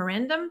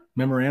 Memorandum.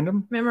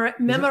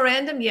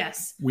 Memorandum.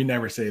 Yes. We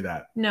never say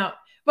that. No,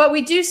 but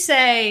we do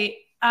say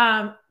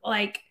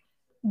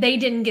they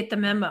didn't get the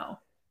memo.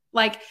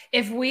 Like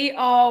if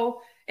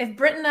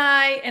Britt and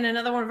I and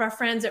another one of our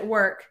friends at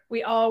work,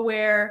 we all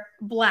wear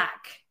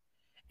black,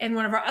 and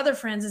one of our other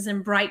friends is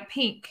in bright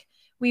pink,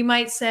 we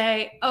might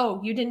say,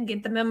 oh, you didn't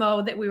get the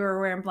memo that we were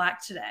wearing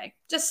black today.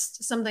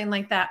 Just something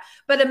like that.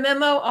 But a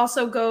memo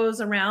also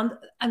goes around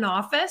an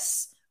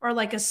office or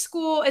like a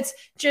school. It's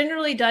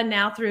generally done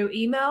now through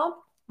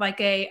email,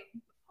 like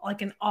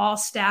an all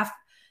staff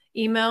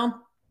email.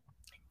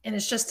 And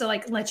it's just to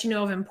let you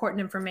know of important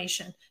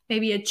information.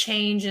 Maybe a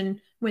change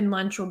in when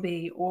lunch will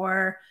be,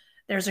 or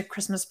there's a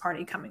Christmas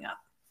party coming up.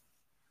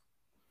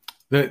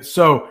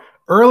 So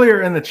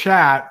earlier in the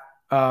chat,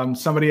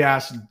 Somebody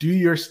asked, do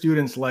your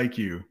students like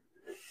you?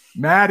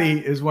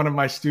 Maddie is one of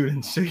my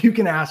students, so you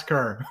can ask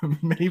her.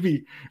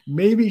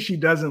 maybe she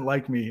doesn't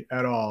like me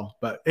at all.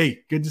 But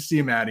hey, good to see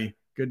you, Maddie.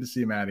 Good to see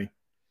you, Maddie.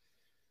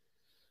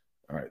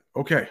 All right.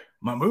 Okay.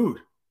 Mahmoud,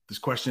 this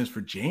question is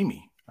for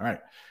Jamie. All right.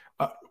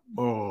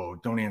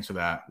 Don't answer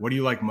that. What do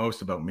you like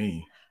most about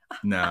me?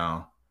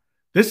 No.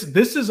 This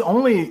is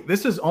only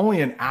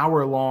an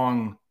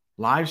hour-long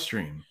live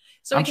stream.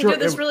 So we can do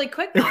this really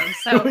quick.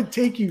 It would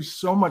take you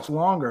so much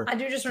longer. I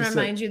do just want to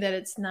remind you that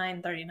it's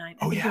 9:39.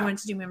 Oh, yeah. You want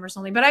to do members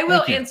only, but I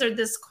will answer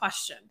this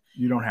question.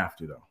 You don't have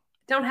to, though.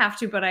 Don't have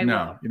to, but I will.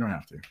 No, you don't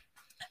have to.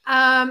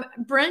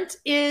 Brent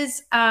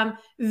is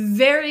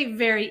very,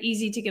 very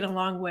easy to get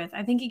along with.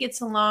 I think he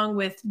gets along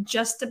with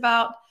just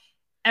about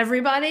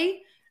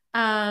everybody.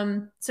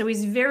 So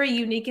he's very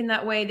unique in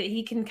that way that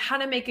he can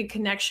kind of make a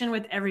connection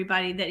with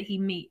everybody that he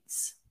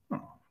meets.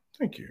 Oh,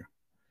 thank you.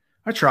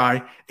 I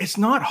try. It's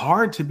not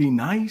hard to be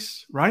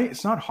nice, right?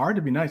 It's not hard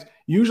to be nice.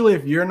 Usually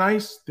if you're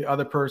nice, the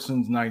other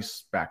person's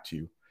nice back to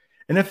you.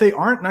 And if they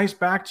aren't nice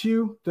back to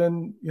you,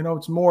 then,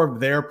 it's more of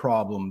their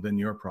problem than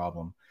your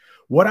problem.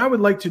 What I would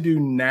like to do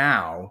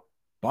now,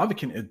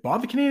 is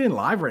Bob the Canadian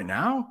live right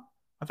now?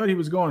 I thought he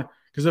was going,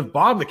 because if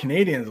Bob the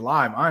Canadian is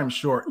live, I'm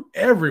sure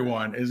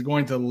everyone is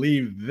going to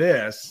leave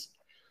this.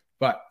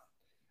 But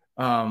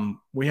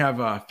we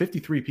have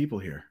 53 people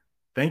here.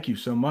 Thank you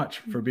so much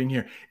for being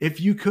here. If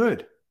you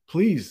could,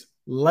 please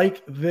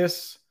like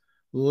this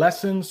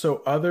lesson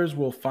so others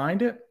will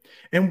find it.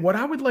 And what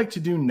I would like to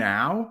do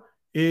now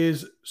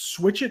is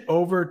switch it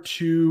over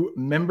to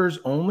members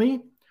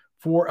only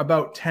for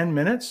about 10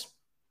 minutes,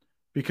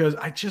 because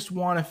I just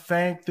want to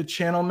thank the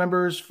channel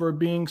members for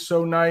being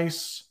so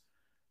nice,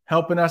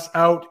 helping us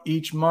out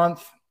each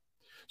month.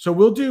 So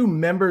we'll do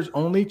members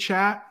only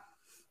chat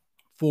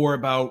for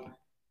about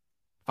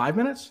 5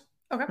 minutes.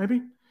 Okay.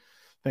 Maybe.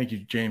 Thank you,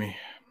 Jamie.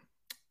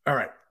 All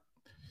right.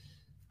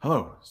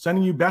 Hello.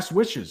 Sending you best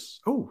wishes.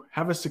 Oh,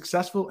 have a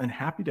successful and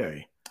happy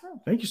day. Oh,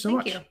 thank you so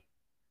much. You.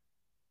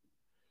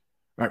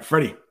 All right,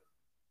 Freddie.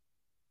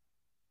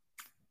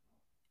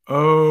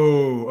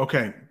 Oh,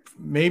 okay.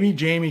 Maybe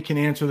Jamie can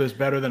answer this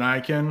better than I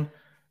can.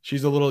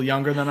 She's a little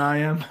younger than I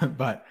am,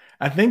 but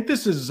I think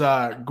this is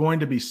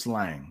going to be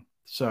slang.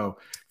 So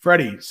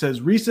Freddie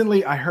says,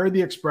 recently I heard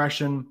the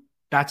expression,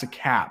 that's a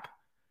cap,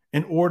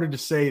 in order to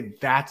say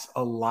that's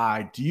a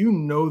lie. Do you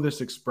know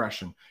this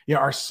expression? Yeah,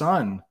 our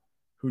son,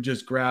 who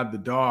just grabbed the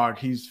dog,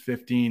 he's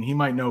 15. He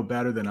might know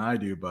better than I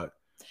do, but.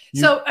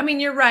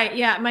 You're right.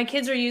 Yeah. My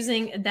kids are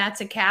using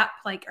that's a cap,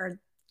 or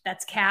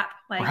that's cap.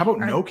 Or how about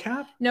no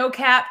cap? No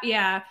cap.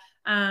 Yeah.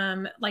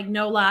 Like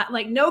no lie,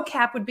 like no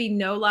cap would be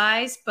no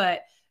lies.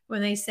 But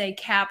when they say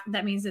cap,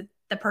 that means that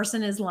the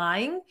person is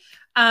lying.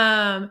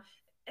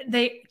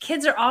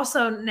 Kids are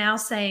also now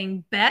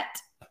saying bet.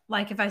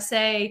 Like if I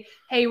say,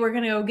 hey, we're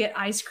going to go get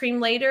ice cream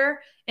later,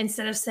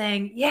 instead of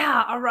saying,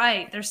 yeah, all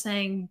right, they're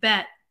saying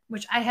bet,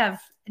 which I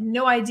have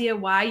no idea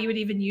why you would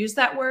even use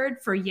that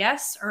word for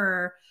yes,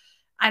 or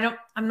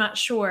I'm not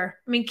sure.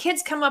 I mean,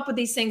 kids come up with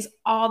these things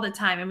all the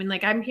time. I mean,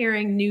 like I'm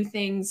hearing new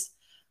things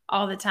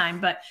all the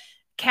time, but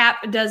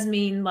cap does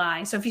mean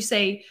lie. So if you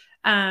say,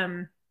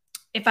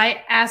 if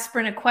I ask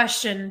Brent a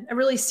question, a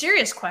really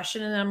serious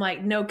question, and I'm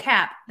like, no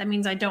cap, that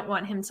means I don't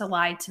want him to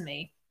lie to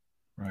me.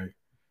 Right.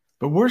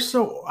 But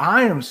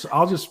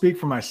I'll just speak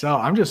for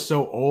myself. I'm just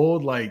so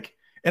old.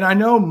 And I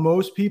know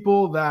most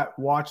people that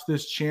watch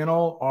this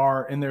channel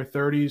are in their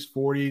 30s,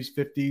 40s,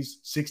 50s,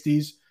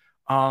 60s.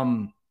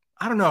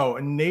 I don't know.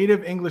 A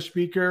native English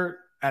speaker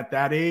at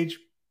that age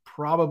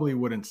probably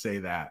wouldn't say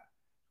that.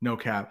 No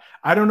cap.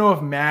 I don't know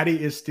if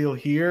Maddie is still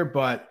here,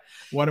 but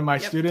one of my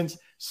students,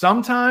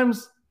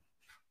 sometimes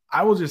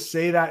I will just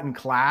say that in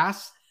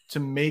class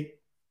to make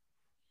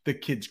the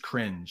kids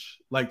cringe,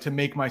 to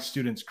make my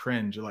students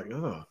cringe. Like,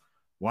 ugh,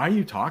 why are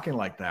you talking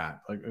like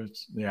that?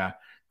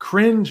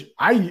 Cringe.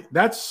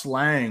 That's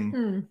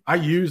slang. I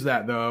use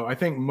that though. I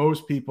think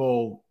most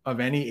people of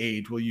any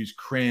age will use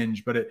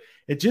cringe, but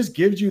it just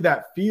gives you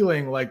that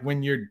feeling like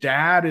when your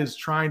dad is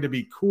trying to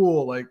be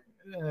cool,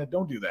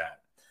 don't do that.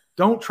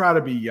 Don't try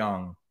to be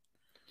young.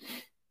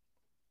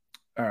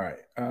 All right.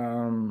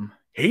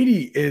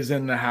 Haiti is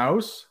in the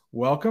house.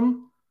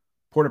 Welcome.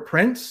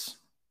 Port-au-Prince.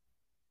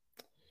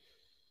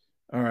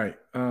 All right.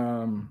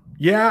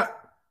 Yeah.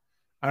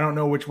 I don't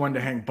know which one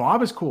to hang.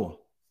 Bob is cool.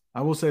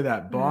 I will say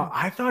that. Bob,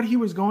 I thought he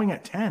was going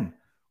at 10.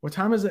 What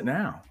time is it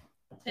now?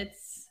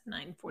 It's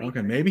 9:40.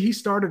 Okay. Maybe he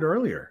started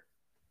earlier.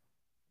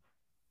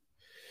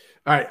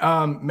 All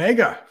right.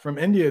 Mega from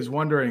India is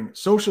wondering,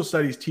 social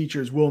studies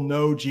teachers will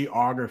know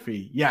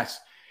geography. Yes.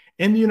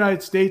 In the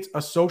United States,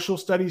 a social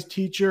studies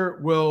teacher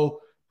will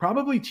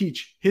probably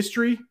teach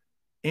history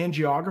and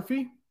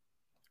geography,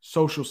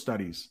 social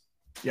studies.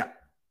 Yeah.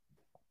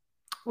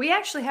 We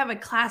actually have a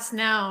class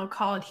now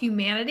called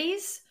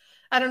Humanities.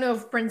 I don't know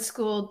if Brent's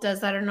school does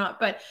that or not,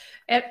 but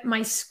at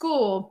my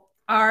school,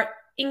 our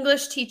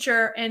English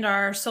teacher and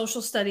our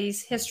social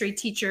studies history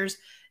teachers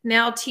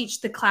now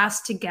teach the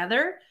class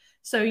together.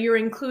 So you're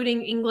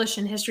including English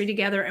and history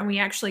together, and we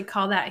actually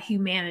call that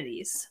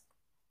Humanities.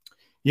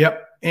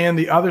 Yep. And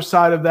the other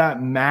side of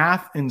that,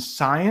 math and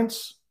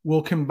science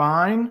will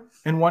combine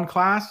in one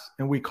class,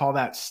 and we call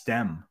that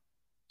STEM.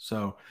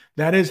 So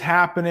that is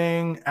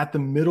happening at the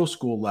middle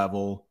school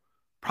level,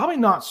 probably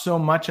not so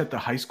much at the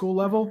high school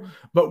level,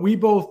 but we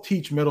both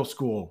teach middle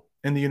school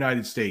in the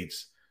United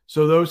States.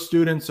 So those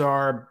students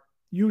are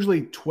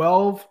usually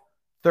 12,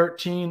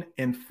 13,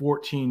 and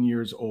 14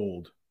 years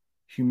old.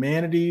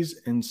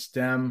 Humanities and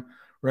STEM.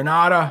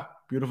 Renata,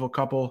 beautiful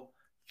couple.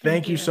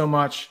 Thank you so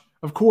much.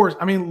 Of course.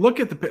 I mean, look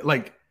at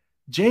the,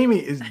 Jamie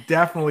is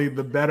definitely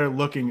the better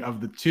looking of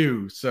the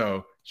two.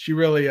 So she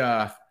really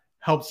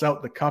helps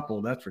out the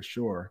couple. That's for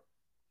sure.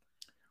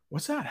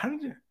 What's that? How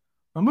did you,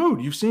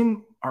 Mahmoud, you've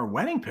seen our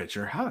wedding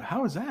picture.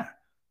 How is that?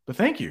 But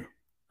thank you.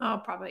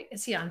 Oh, probably.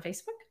 Is he on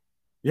Facebook?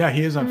 Yeah,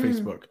 he is on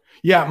Facebook.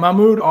 Yeah,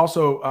 Mahmoud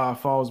also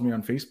follows me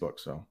on Facebook.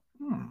 So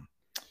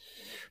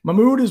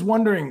Mahmoud is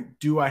wondering,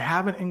 do I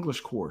have an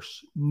English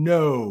course?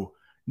 No,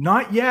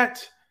 not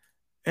yet.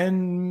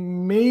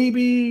 And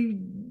maybe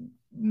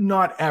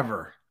not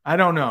ever. I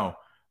don't know.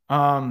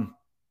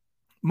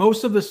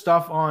 Most of the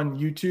stuff on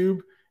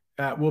YouTube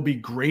will be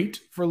great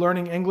for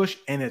learning English,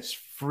 and it's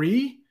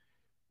free.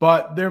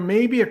 But there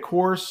may be a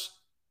course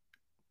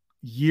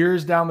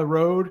years down the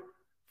road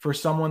for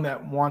someone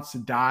that wants to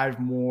dive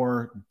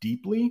more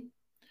deeply.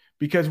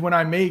 Because when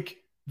I make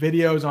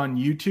videos on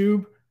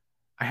YouTube,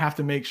 I have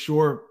to make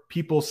sure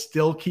people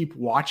still keep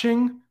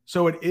watching.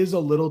 So it is a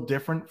little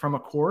different from a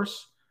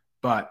course,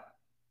 but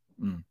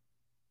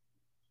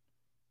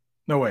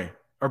no way.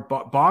 Or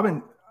Bob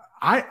and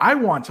I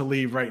want to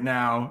leave right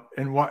now.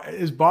 And what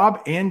is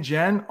Bob and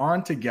Jen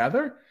on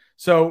together?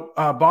 So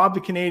Bob,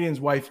 the Canadian's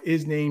wife,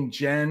 is named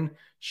Jen.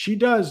 She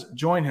does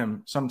join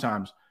him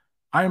sometimes.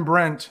 I'm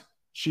Brent.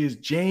 She is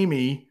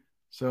Jamie.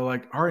 So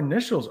our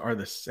initials are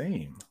the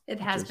same.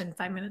 It has been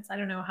 5 minutes. I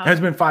don't know how. It has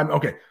been 5.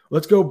 Okay.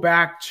 Let's go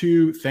back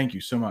to, thank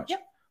you so much.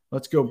 Yep.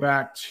 Let's go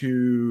back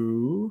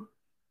to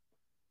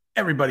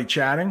everybody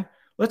chatting.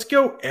 Let's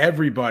go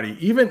everybody,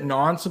 even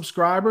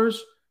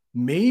non-subscribers.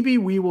 Maybe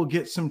we will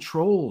get some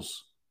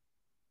trolls.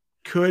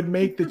 Could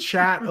make the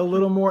chat a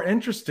little more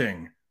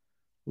interesting.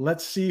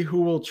 Let's see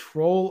who will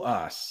troll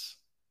us.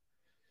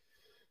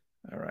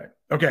 All right.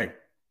 Okay.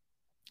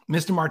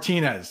 Mr.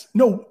 Martinez.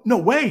 No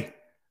way.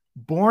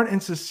 Born in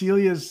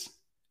Cecilia's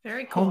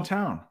very cool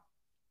hometown.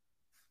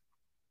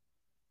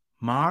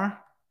 Mar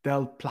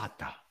del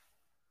Plata.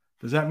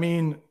 Does that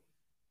mean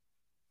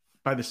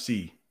by the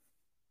sea?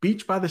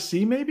 Beach by the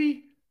sea,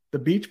 maybe? The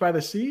beach by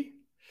the sea?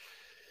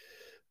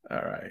 All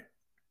right.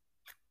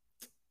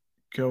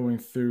 Going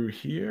through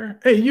here.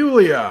 Hey,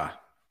 Yulia.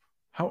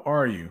 How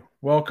are you?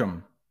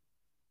 Welcome.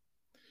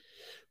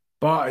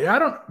 Bob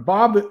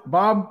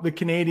the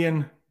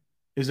Canadian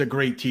is a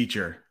great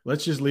teacher.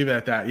 Let's just leave it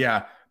at that.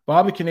 Yeah.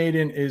 Bob the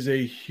Canadian is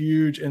a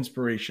huge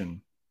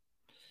inspiration.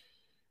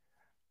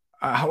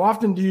 How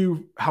often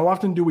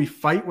do we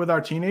fight with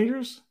our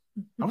teenagers?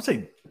 I would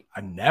say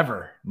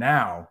never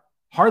now.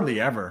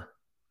 Hardly ever,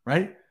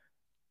 right?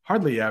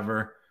 Hardly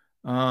ever.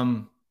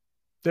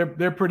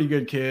 They're pretty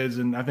good kids,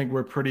 and I think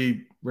we're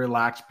pretty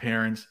relaxed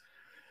parents.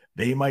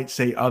 They might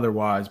say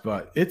otherwise,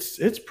 but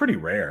it's pretty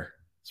rare.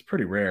 It's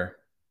pretty rare.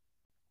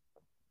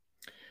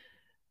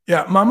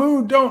 Yeah,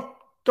 Mamu,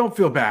 don't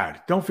feel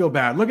bad. Don't feel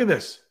bad. Look at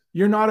this.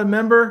 You're not a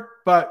member,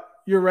 but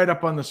you're right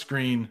up on the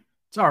screen.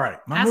 It's all right.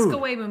 Mahmoud. Ask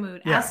away,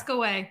 Mahmoud. Yeah. Ask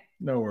away.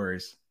 No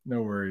worries.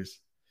 No worries.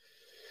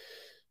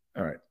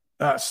 All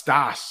right.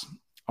 Stas,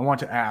 I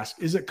want to ask,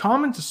 is it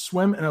common to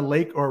swim in a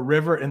lake or a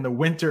river in the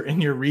winter in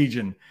your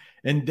region?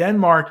 In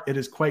Denmark, it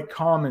is quite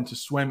common to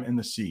swim in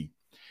the sea.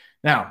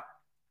 Now,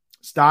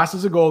 Stas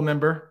is a gold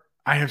member.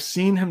 I have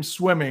seen him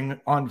swimming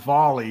on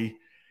volley,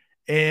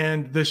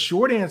 and the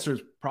short answer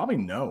is probably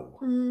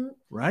no,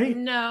 right?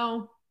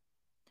 No.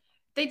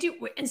 They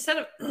do, instead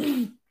of,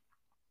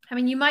 I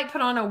mean, you might put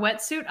on a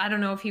wetsuit. I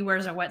don't know if he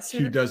wears a wetsuit.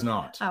 He does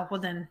not. Oh,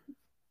 well then,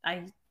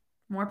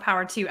 more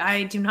power to you.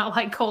 I do not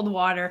like cold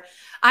water.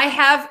 I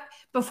have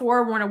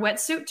before worn a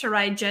wetsuit to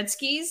ride jet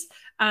skis,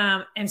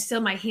 and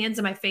still my hands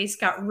and my face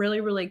got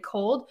really, really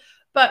cold.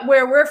 But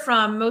where we're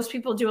from, most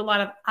people do a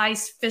lot of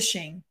ice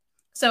fishing.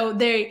 So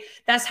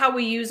that's how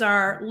we use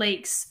our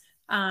lakes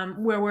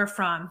where we're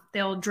from.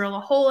 They'll drill a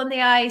hole in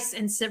the ice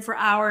and sit for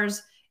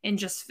hours and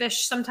just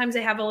fish. Sometimes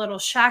they have a little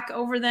shack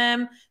over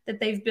them that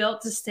they've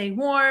built to stay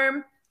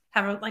warm,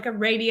 have a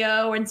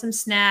radio and some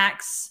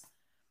snacks,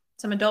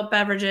 some adult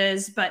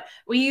beverages. But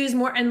we use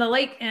more in the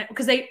lake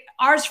because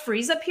ours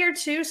freeze up here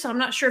too. So I'm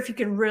not sure if you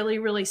can really,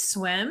 really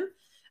swim.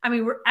 I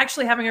mean, we're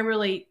actually having a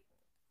really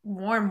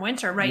warm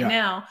winter right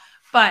now,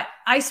 but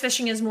ice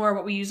fishing is more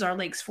what we use our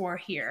lakes for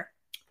here.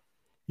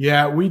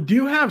 Yeah, we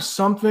do have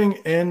something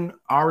in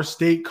our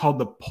state called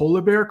the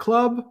Polar Bear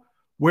Club,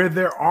 where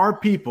there are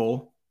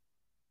people,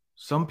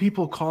 some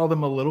people call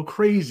them a little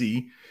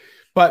crazy,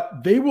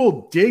 but they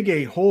will dig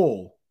a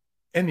hole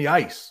in the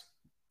ice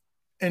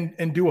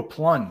and do a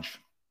plunge.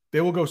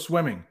 They will go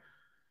swimming.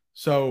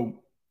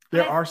 So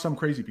there are some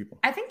crazy people.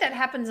 I think that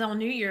happens on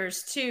New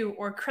Year's too,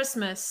 or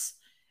Christmas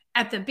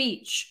at the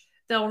beach.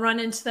 they'll run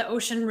into the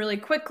ocean really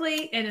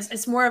quickly, and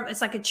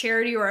it's like a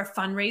charity or a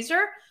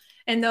fundraiser,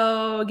 and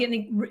they'll get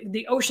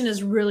the ocean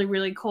is really,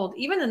 really cold.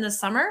 Even in the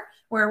summer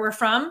where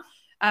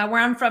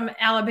I'm from,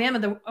 Alabama,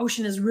 the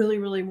ocean is really,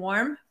 really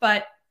warm,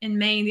 but in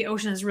Maine, the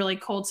ocean is really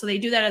cold. So they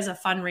do that as a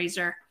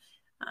fundraiser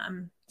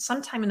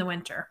sometime in the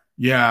winter.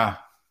 Yeah,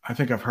 I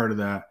think I've heard of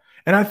that.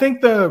 And I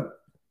think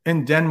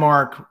in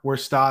Denmark, where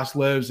Stas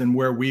lives and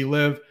where we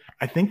live,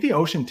 I think the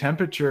ocean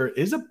temperature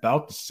is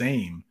about the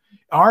same.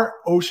 Our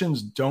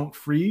oceans don't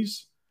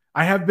freeze.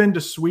 I have been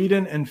to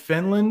Sweden and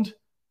Finland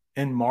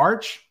in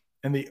March,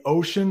 and the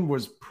ocean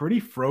was pretty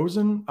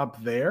frozen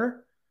up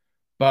there.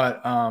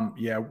 But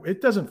yeah,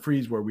 it doesn't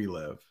freeze where we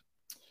live.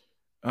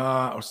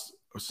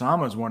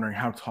 Osama's wondering,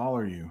 how tall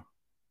are you?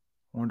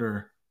 I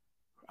wonder.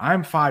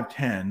 I'm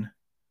 5'10".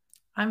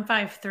 I'm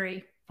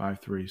 5'3".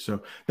 5'3".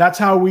 So that's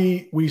how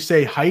we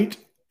say height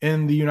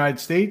in the United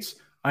States.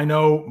 I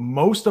know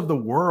most of the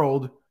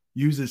world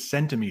uses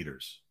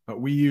centimeters, but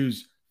we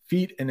use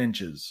feet and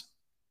inches.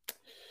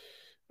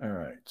 All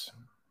right.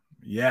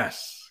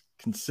 Yes.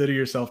 Consider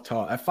yourself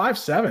tall. At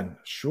 5'7",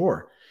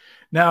 sure.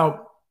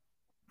 Now,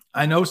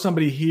 I know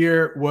somebody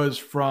here was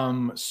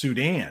from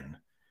Sudan,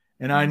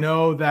 and I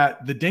know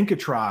that the Dinka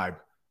tribe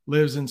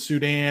lives in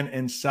Sudan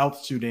and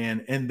South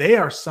Sudan, and they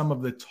are some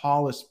of the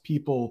tallest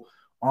people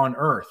on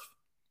earth.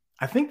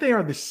 I think they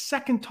are the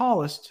second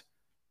tallest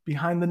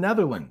behind the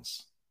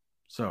Netherlands.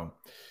 So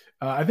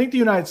I think the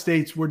United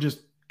States, we're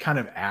just kind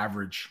of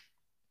average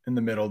in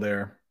the middle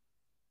there.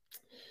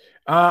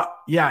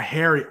 Yeah,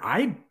 Harry,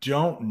 I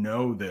don't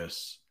know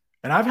this.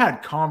 And I've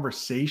had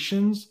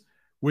conversations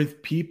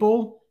with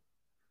people.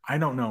 I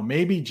don't know.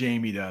 Maybe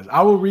Jamie does.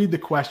 I will read the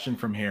question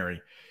from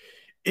Harry.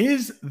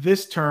 Is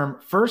this term,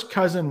 first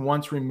cousin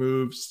once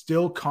removed,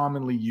 still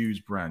commonly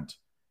used, Brent?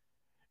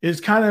 It is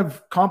kind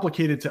of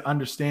complicated to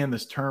understand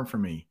this term for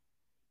me.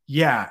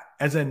 Yeah,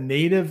 as a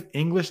native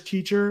English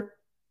teacher,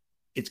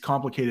 it's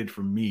complicated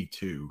for me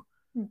too.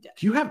 Do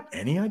you have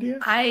any idea?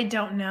 I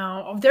don't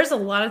know. There's a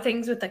lot of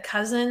things with the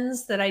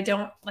cousins that I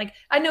don't like.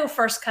 I know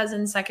first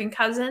cousin, second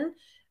cousin,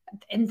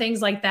 and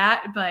things like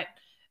that, but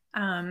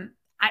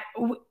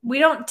we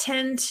don't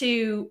tend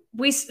to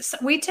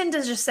we tend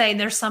to just say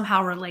they're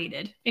somehow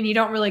related, and you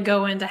don't really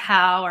go into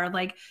how, or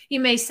like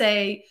you may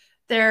say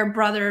their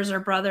brothers,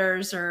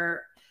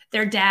 or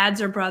their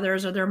dads or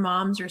brothers, or their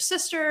moms or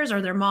sisters,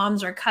 or their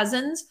moms or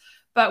cousins,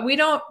 but we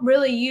don't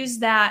really use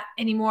that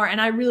anymore,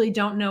 and I really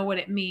don't know what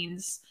it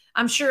means.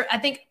 I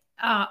think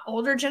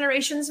older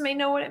generations may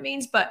know what it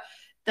means, but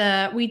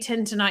we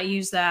tend to not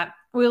use that.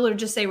 We'll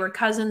just say we're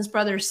cousins,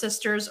 brothers,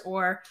 sisters,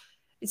 or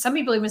some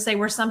people even say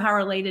we're somehow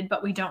related,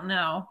 but we don't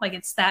know. Like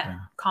it's that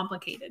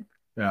complicated.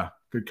 Yeah,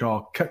 good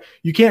call.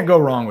 You can't go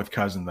wrong with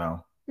cousin,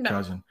 though. No.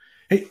 Cousin.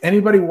 Hey,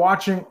 anybody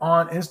watching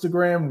on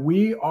Instagram,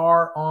 we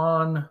are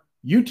on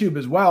YouTube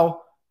as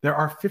well. There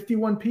are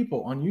 51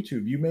 people on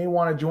YouTube. You may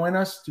want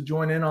to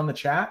join in on the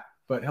chat,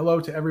 but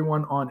hello to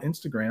everyone on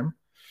Instagram.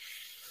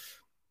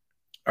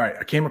 All right,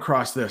 I came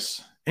across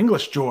this.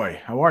 English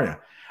Joy, how are you?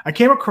 I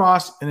came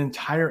across an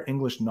entire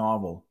English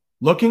novel,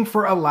 Looking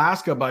for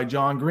Alaska by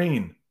John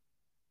Green.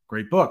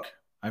 Great book.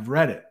 I've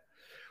read it.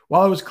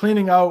 While I was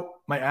cleaning out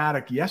my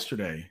attic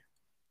yesterday,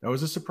 that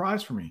was a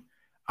surprise for me.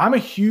 I'm a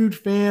huge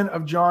fan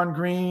of John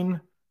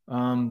Green,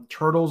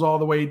 Turtles All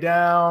the Way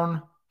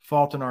Down,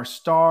 Fault in Our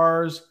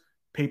Stars,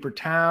 Paper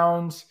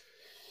Towns.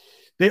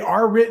 They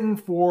are written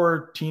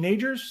for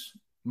teenagers,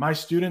 my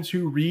students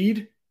who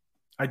read.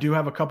 I do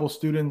have a couple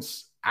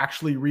students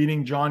actually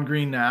reading John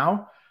Green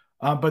now,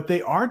 but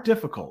they are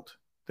difficult.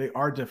 They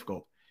are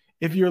difficult.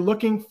 If you're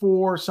looking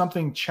for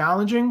something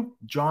challenging,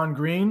 John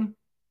Green,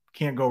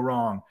 can't go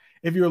wrong.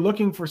 If you're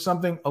looking for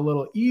something a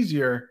little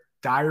easier,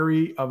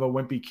 Diary of a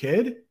Wimpy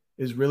Kid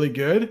is really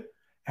good.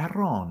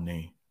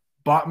 Errone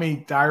bought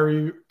me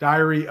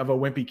Diary of a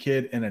Wimpy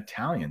Kid in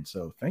Italian,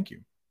 so thank you.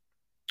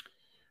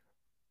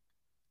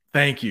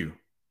 Thank you.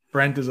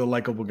 Brent is a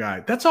likable guy.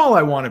 That's all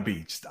I want to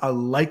be, just a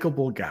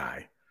likable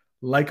guy.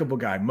 Likable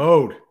guy.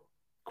 Mode.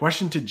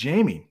 Question to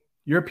Jamie.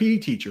 You're a PE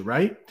teacher,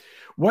 right?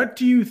 What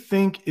do you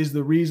think is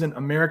the reason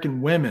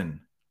American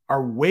women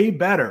are way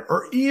better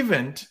or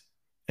even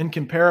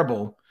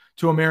incomparable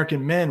to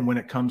American men when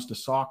it comes to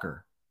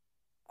soccer?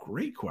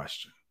 Great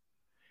question.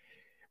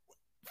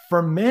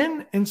 For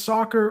men in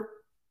soccer,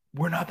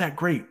 we're not that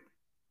great.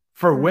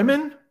 For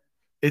women,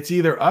 it's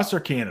either us or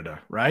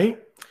Canada,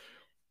 right?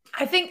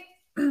 I think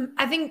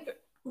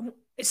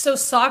so.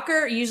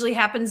 Soccer usually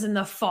happens in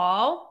the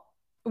fall,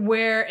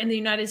 where in the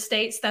United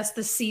States, that's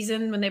the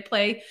season when they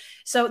play.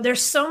 So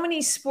there's so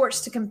many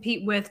sports to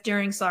compete with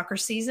during soccer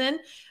season.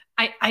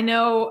 I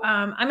know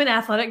I'm an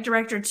athletic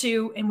director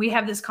too, and we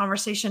have this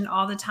conversation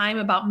all the time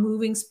about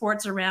moving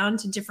sports around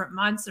to different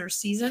months or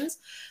seasons,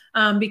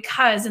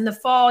 because in the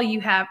fall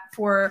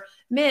for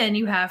men,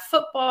 you have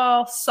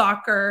football,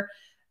 soccer,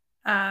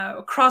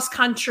 cross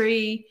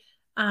country.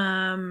 What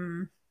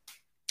am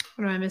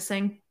I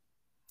missing?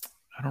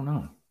 I don't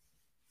know.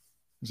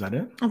 Is that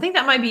it? I think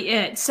that might be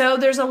it. So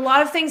there's a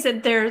lot of things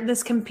that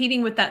that's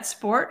competing with that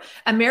sport.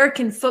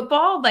 American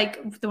football,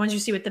 like the ones you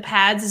see with the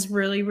pads, is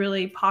really,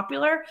 really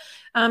popular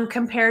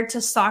compared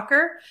to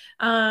soccer.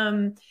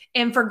 And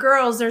for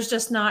girls, there's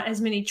just not as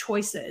many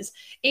choices.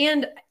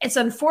 And it's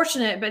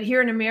unfortunate, but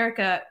here in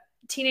America,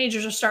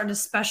 teenagers are starting to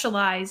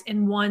specialize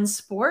in one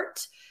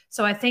sport.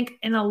 So I think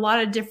in a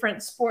lot of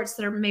different sports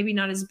that are maybe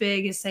not as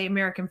big as, say,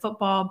 American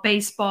football,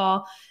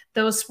 baseball,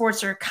 those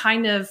sports are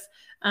kind of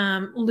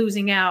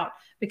losing out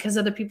because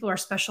other people are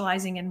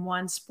specializing in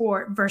one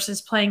sport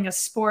versus playing a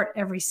sport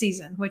every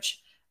season,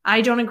 which I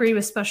don't agree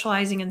with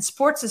specializing in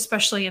sports,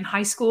 especially in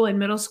high school and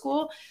middle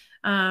school.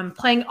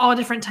 Playing all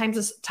different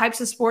types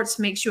of sports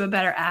makes you a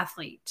better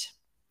athlete.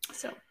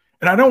 So,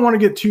 and I don't want to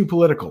get too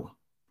political,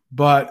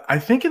 but I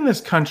think in this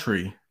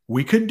country,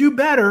 we could do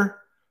better,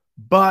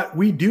 but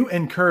we do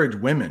encourage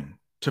women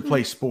to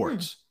play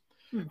sports.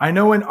 I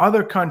know in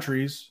other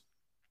countries,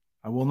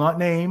 I will not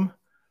name,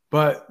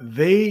 but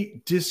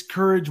they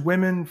discourage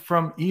women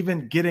from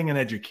even getting an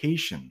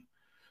education.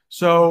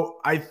 So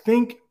I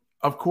think,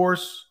 of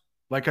course,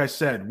 like I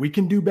said, we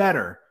can do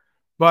better,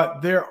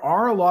 but there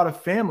are a lot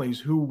of families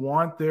who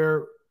want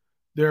their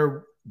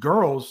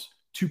girls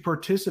to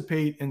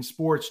participate in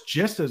sports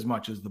just as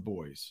much as the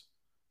boys.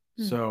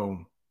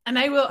 So, and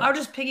I'll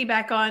just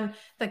piggyback on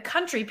the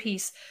country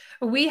piece.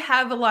 We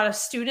have a lot of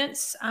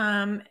students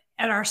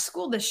at our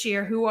school this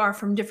year who are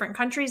from different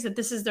countries, that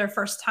this is their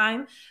first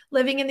time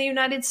living in the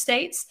United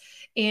States.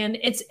 And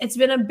it's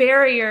been a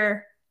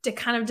barrier to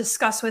kind of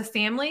discuss with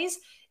families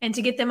and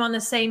to get them on the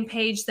same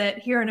page that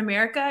here in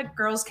America,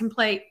 girls can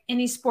play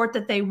any sport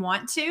that they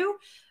want to.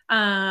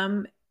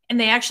 And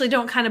they actually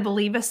don't kind of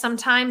believe us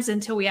sometimes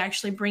until we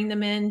actually bring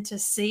them in to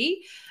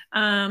see.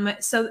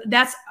 So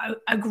that's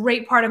a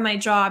great part of my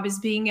job, is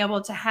being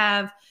able to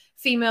have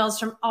females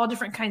from all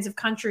different kinds of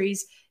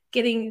countries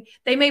a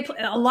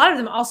lot of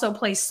them also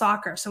play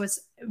soccer. So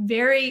it's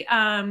they're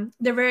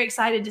very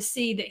excited to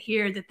see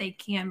that they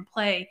can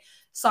play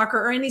soccer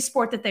or any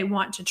sport that they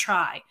want to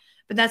try.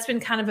 But that's been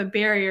kind of a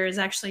barrier, is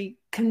actually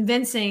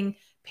convincing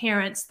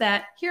parents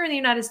that here in the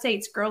United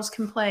States, girls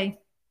can play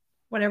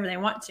whatever they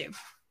want to.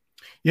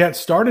 Yeah, it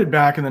started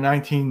back in the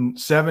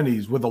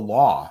 1970s with a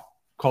law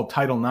called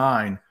Title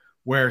IX,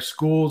 where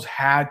schools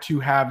had to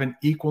have an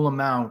equal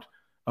amount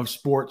of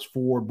sports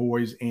for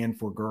boys and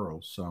for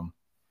girls. So,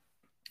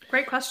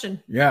 great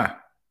question. Yeah,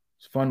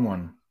 it's a fun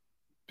one.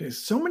 There's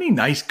so many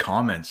nice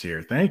comments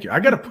here. Thank you. I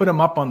got to put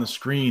them up on the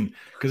screen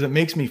because it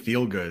makes me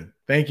feel good.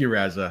 Thank you,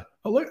 Raza.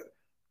 Oh, look.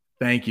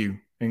 Thank you,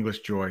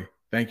 English Joy.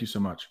 Thank you so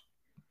much.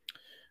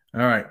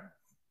 All right.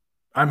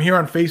 I'm here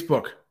on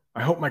Facebook.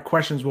 I hope my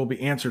questions will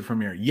be answered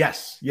from here.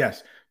 Yes.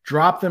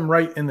 Drop them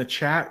right in the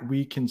chat.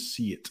 We can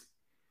see it.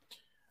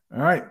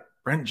 All right.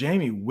 Brent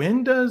Jamie,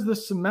 when does the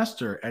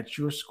semester at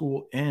your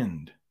school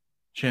end?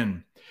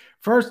 Chin.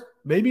 First,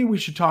 maybe we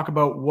should talk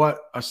about what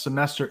a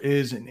semester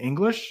is in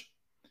English.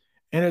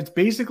 And it's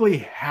basically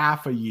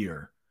half a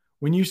year.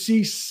 When you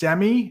see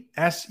semi,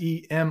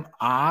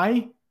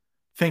 S-E-M-I,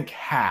 think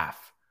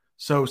half.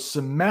 So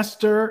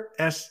semester,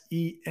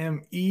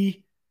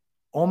 S-E-M-E,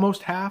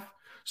 almost half.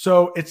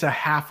 So it's a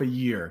half a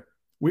year.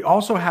 We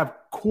also have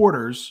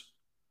quarters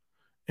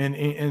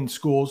in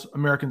schools,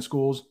 American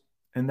schools,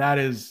 and that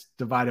is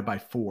divided by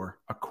 4,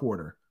 a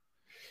quarter.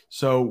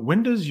 So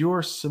when does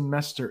your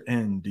semester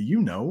end? Do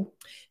you know?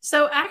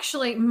 So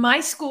actually,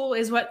 my school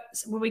is what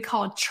we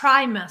call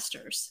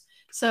trimesters.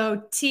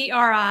 So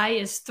TRI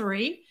is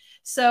 3.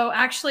 So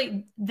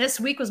actually, this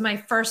week was my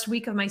first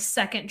week of my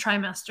second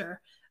trimester.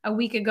 A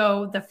week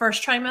ago, the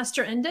first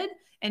trimester ended,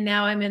 and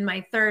now I'm in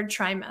my third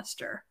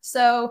trimester.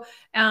 So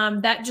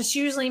that just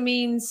usually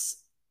means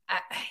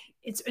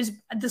it's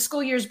the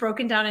school year is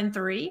broken down in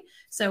 3.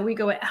 So we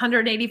go at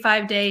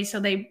 185 days.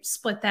 So they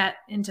split that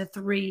into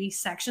 3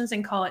 sections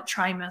and call it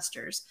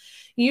trimesters.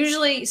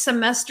 Usually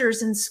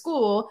semesters in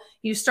school,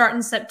 you start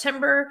in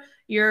September,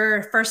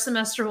 your first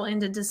semester will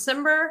end in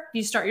December.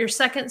 You start your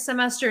second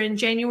semester in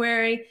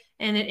January,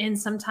 and it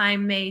ends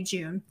sometime May,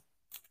 June.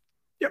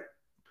 Yep.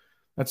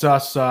 That's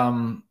us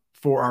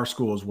for our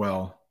school as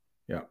well.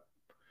 Yep.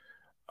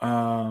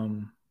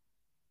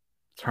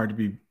 It's hard to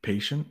be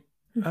patient.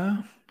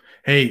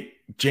 Hey,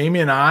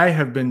 Jamie and I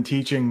have been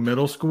teaching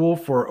middle school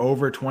for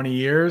over 20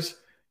 years.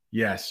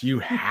 Yes, you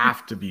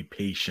have to be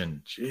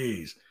patient.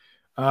 Jeez.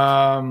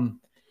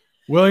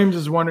 Williams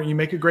is wondering, you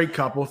make a great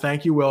couple.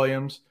 Thank you,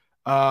 Williams.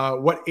 At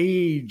what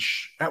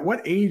age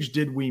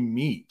did we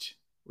meet?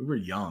 We were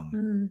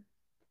young.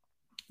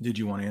 Did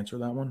you want to answer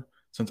that one?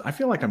 Since I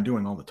feel like I'm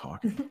doing all the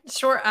talking.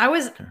 Sure.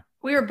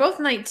 We were both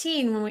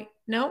 19 when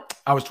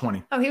I was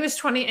 20. Oh, he was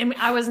 20 and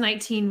I was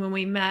 19 when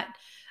we met.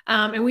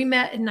 And we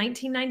met in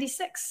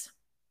 1996.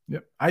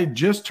 Yep. I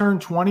just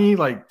turned 20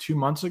 like 2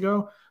 months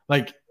ago.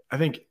 Like, I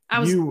think I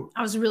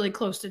was really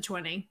close to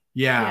 20.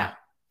 Yeah.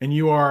 And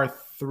you are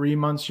 4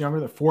 months younger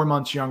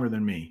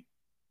than me.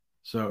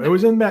 So it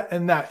was in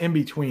that in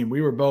between.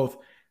 We were both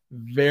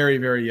very,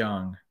 very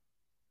young.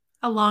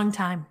 A long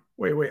time.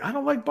 Wait. I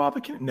don't like Bob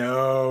the Canadian.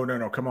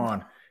 No. Come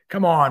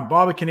on.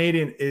 Bob the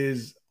Canadian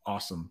is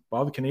awesome.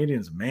 All the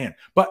Canadians, man.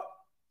 But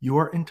you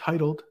are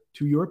entitled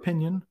to your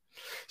opinion.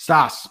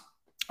 Stas,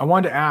 I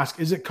wanted to ask,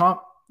 is it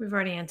We've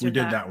already answered We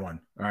did that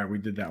one. All right, we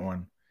did that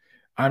one.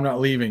 I'm not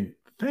leaving.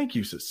 Thank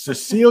you,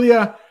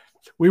 Cecilia.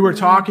 We were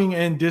talking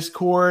in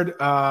Discord,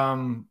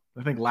 I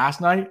think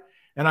last night,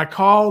 and I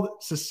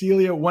called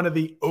Cecilia one of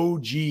the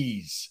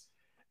OGs.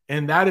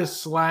 And that is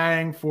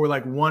slang for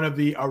like one of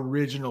the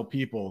original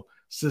people.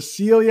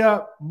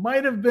 Cecilia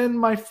might have been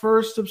my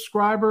first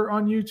subscriber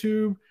on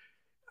YouTube.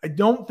 I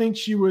don't think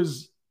she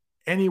was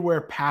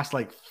anywhere past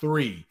like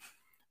 3.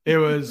 It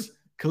was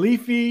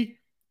Khalifi,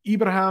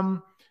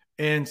 Ibrahim,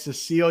 and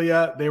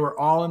Cecilia. They were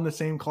all in the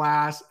same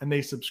class and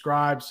they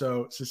subscribed.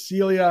 So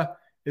Cecilia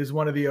is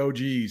one of the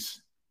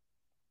OGs.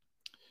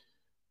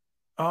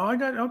 Oh, I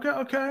got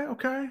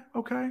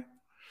okay.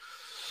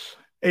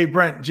 Hey,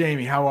 Brent,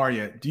 Jamie, how are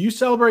you? Do you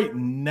celebrate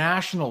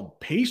National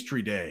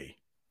Pastry Day?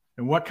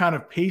 And what kind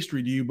of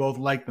pastry do you both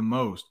like the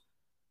most?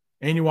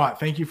 Annie Watt,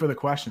 thank you for the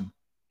question.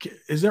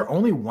 Is there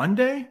only one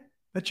day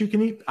that you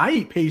can eat? I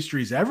eat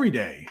pastries every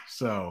day.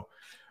 So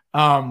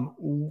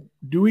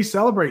do we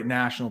celebrate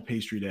National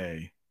Pastry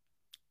Day?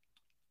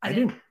 I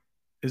do.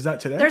 Is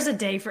that today? There's a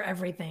day for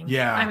everything.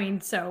 Yeah. I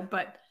mean,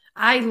 but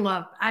I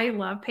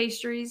love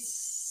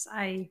pastries.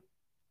 I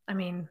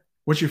mean.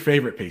 What's your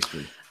favorite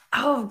pastry?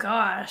 Oh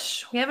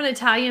gosh, we have an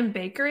Italian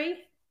bakery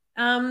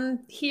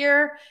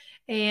here,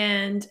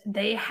 and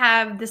they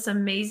have this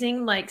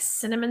amazing like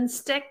cinnamon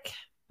stick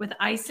with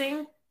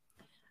icing.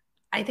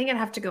 I think I'd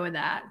have to go with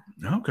that.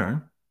 Okay.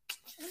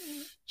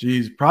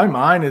 Geez, probably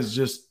mine is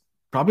just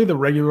probably the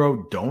regular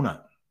old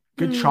donut.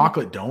 Good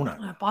chocolate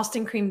donut.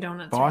 Boston cream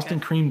donuts. Boston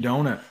cream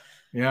donut.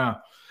 Yeah.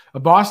 A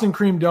Boston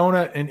cream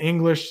donut in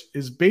English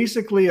is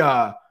basically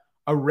a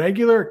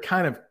regular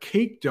kind of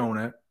cake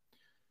donut,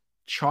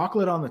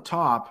 chocolate on the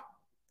top,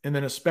 and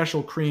then a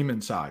special cream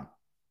inside.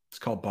 It's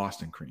called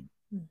Boston cream.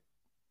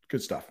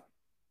 Good stuff.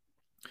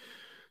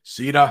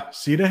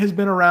 Sita has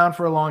been around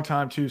for a long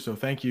time too, so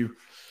thank you.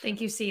 Thank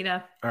you,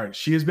 Sita. All right.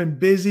 She has been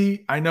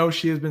busy. I know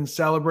she has been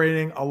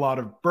celebrating a lot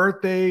of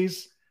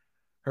birthdays.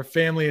 Her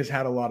family has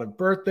had a lot of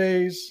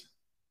birthdays.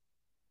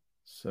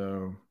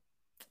 So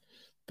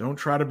don't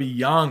try to be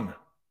young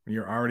when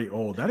you're already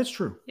old. That is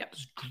true. Yep.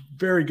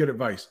 Very good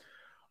advice.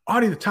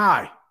 Audie the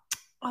Tie.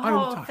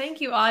 Oh,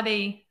 thank you,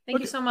 Audie. Thank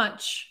you so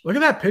much. Look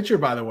at that picture,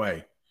 by the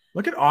way.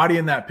 Look at Audie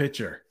in that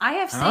picture.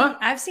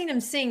 I've seen him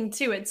sing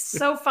too. It's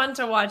so fun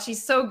to watch.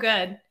 He's so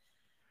good.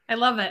 I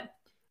love it.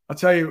 I'll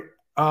tell you,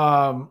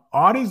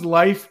 Audie's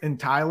life in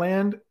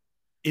Thailand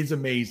is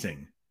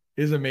amazing.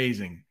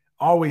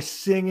 Always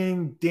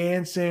singing,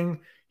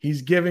 dancing.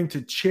 He's giving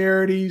to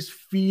charities,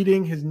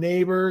 feeding his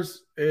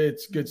neighbors.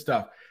 It's good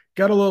stuff.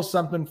 Got a little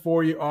something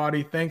for you,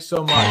 Audie. Thanks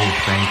so much.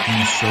 Oh, thank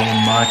you so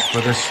much for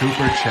the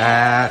super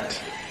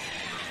chat.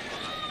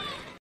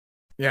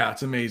 Yeah,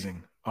 it's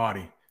amazing,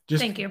 Audie.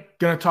 Thank you.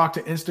 Gonna talk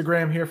to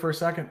Instagram here for a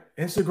second.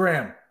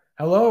 Instagram,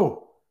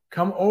 hello.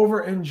 Come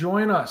over and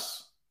join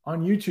us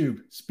on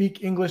YouTube.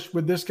 Speak English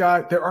with this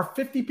guy. There are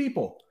 50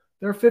 people.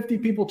 There are 50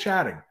 people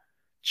chatting.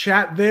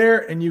 Chat there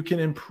and you can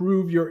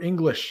improve your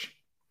English.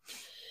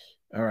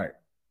 All right.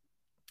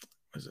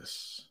 What is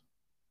this?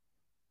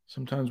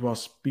 Sometimes while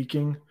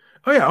speaking.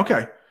 Oh, yeah.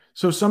 Okay.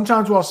 So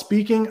sometimes while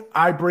speaking,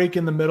 I break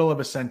in the middle of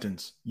a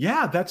sentence.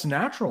 Yeah, that's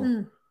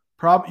natural.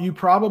 You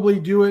probably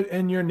do it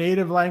in your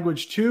native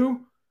language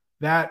too.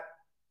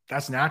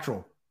 That's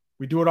natural.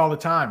 We do it all the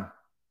time.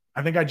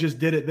 I think I just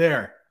did it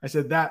there. I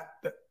said that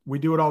we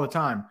do it all the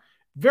time.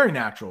 Very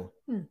natural.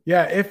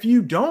 Yeah. If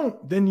you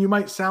don't, then you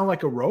might sound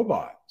like a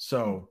robot.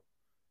 So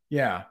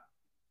yeah.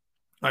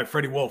 All right.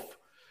 Freddie Wolf.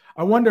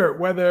 I wonder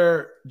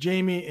whether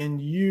Jamie and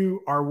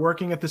you are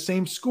working at the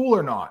same school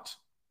or not.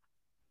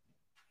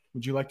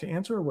 Would you like to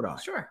answer or would I?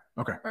 Sure.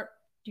 Okay. Or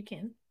you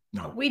can.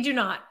 No. We do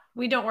not.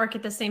 We don't work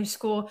at the same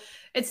school.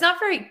 It's not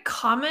very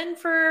common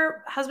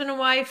for husband and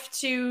wife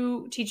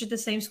to teach at the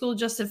same school.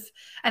 Just if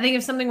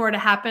something were to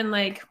happen,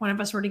 like one of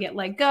us were to get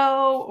let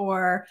go,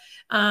 or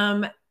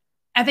I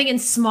think in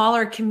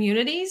smaller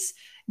communities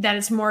that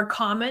it's more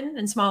common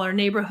in smaller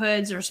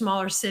neighborhoods or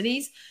smaller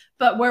cities.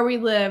 But where we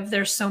live,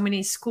 there's so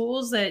many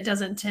schools that it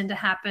doesn't tend to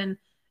happen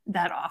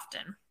that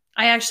often.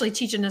 I actually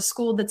teach in a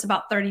school that's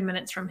about 30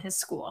 minutes from his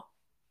school.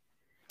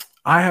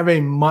 I have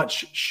a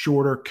much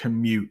shorter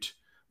commute.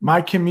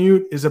 My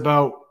commute is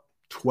about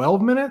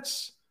 12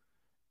 minutes.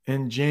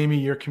 And Jamie,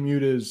 your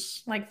commute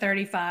is like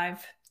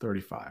 35.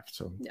 35.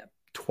 So yeah,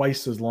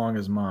 twice as long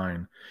as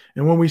mine.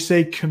 And when we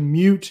say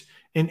commute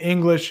in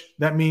English,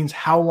 that means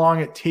how long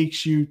it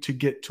takes you to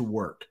get to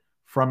work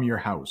from your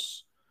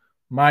house.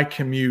 My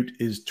commute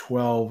is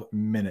 12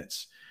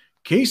 minutes.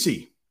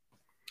 Casey.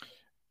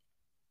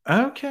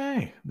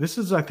 Okay. This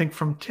is, I think,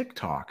 from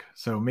TikTok.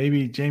 So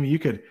maybe, Jamie, you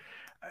could.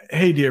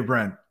 Hey, dear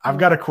Brent, I've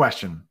got a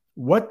question.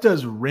 What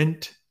does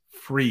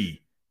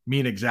rent-free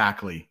mean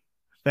exactly?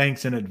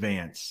 Thanks in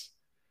advance.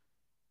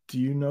 Do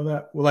you know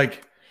that? Well,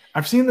 like,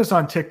 I've seen this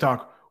on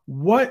TikTok.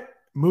 What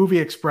movie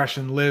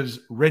expression lives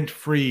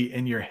rent-free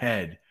in your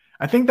head?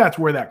 I think that's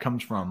where that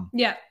comes from.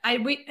 Yeah. I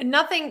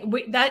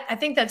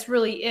think that's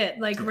really it.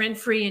 Like rent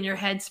free in your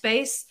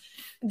headspace.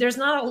 There's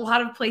not a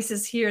lot of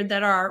places here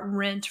that are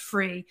rent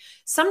free.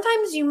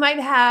 Sometimes you might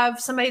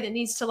have somebody that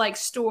needs to like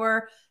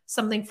store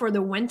something for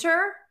the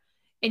winter,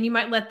 and you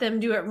might let them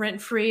do it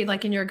rent free,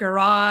 like in your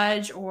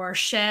garage or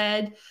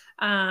shed,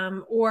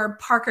 or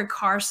park a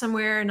car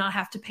somewhere and not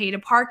have to pay to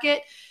park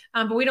it.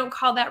 But we don't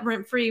call that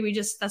rent free.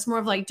 That's more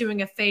of like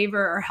doing a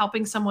favor or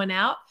helping someone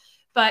out.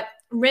 But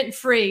rent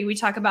free, we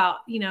talk about,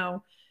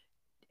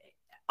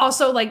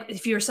 also like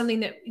if you're something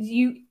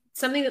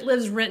that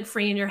lives rent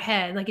free in your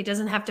head, like it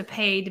doesn't have to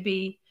pay to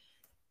be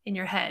in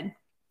your head.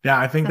 Yeah,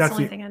 I think that's the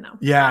only thing I know.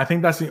 Yeah, I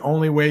think that's the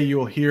only way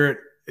you'll hear it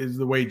is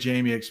the way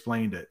Jamie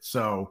explained it.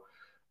 So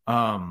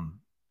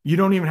you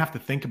don't even have to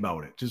think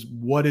about it. Just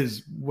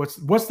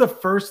what's the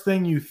first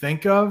thing you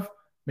think of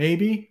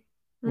maybe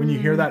when you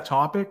hear that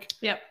topic?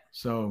 Yep.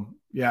 So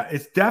yeah,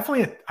 it's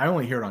definitely I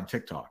only hear it on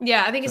TikTok.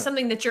 Yeah, I think it's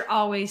something that you're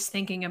always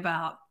thinking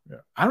about. Yeah.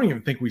 I don't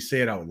even think we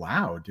say it out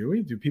loud, do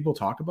we? Do people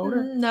talk about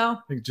it? No. I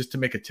think just to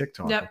make a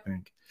TikTok, Yep. I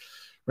think.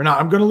 Renata,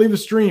 I'm going to leave the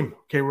stream.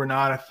 Okay,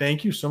 Renata,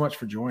 thank you so much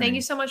for joining. Thank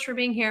you so much for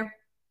being here.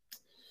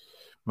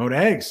 Mode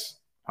Eggs.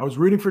 I was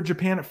rooting for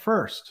Japan at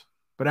first,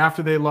 but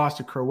after they lost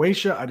to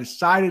Croatia, I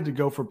decided to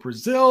go for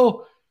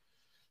Brazil.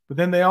 But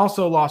then they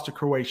also lost to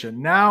Croatia.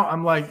 Now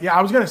I'm like, yeah,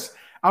 I was gonna.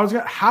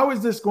 How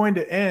is this going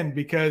to end?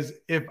 Because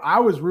if I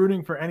was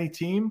rooting for any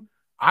team,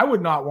 I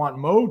would not want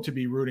Mode to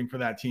be rooting for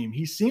that team.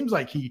 He seems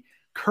like he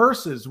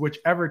curses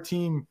whichever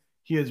team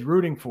he is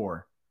rooting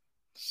for.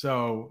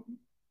 So,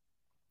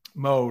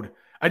 Mode,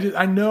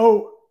 I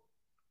know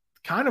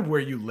kind of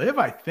where you live,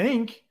 I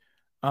think.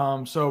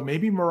 So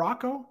maybe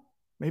Morocco.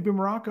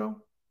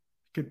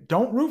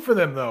 Don't root for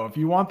them though if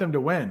you want them to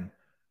win.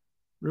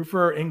 Root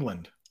for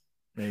England,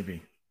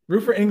 maybe.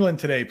 Root for England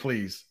today,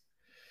 please.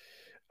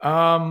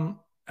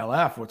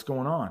 LF, what's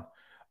going on?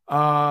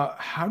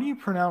 How do you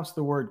pronounce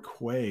the word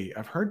quay?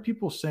 I've heard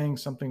people saying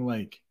something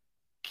like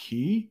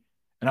key,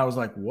 and I was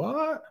like,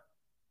 what?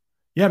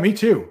 Yeah, me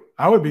too.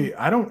 I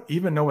don't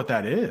even know what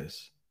that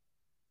is.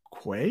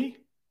 Quay?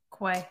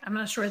 Quay. I'm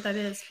not sure what that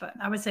is, but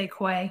I would say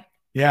quay.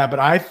 Yeah, but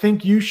I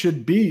think you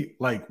should be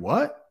like,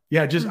 what?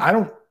 Yeah, just I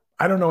don't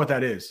know what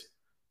that is.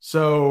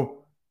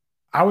 So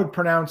I would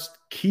pronounce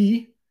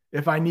key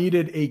if I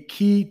needed a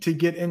key to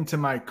get into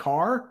my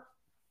car.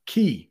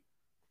 Key.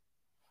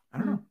 I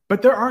don't know.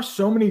 But there are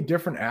so many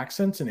different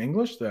accents in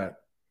English that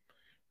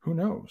who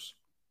knows?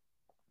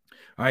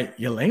 All right,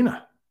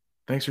 Yelena,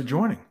 thanks for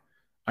joining.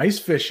 Ice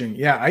fishing.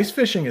 Yeah, ice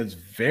fishing is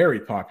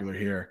very popular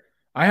here.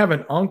 I have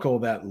an uncle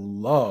that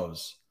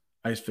loves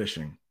ice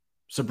fishing.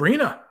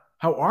 Sabrina,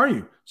 how are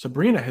you?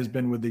 Sabrina has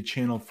been with the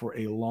channel for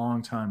a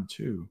long time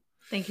too.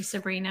 Thank you,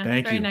 Sabrina.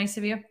 Thank you. Very nice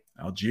of you.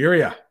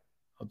 Algeria.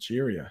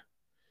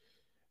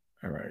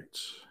 All right.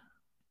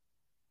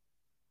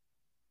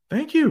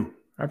 Thank you.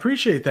 I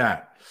appreciate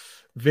that.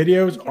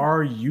 Videos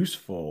are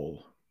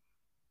useful.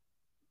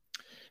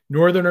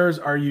 Northerners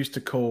are used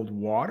to cold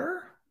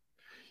water.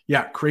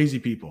 Yeah, crazy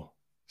people.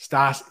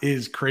 Stas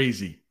is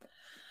crazy.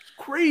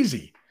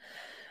 Crazy.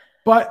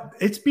 But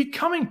it's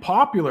becoming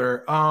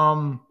popular.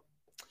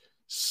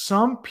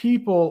 Some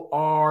people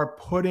are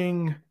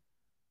putting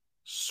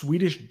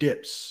Swedish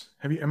dips.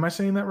 Am I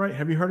saying that right?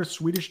 Have you heard of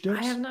Swedish dips?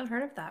 I have not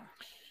heard of that.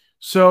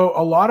 So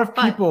a lot of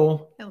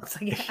people, it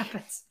looks like it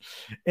happens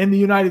in the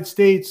United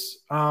States,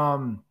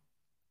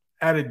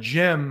 at a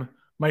gym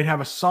might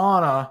have a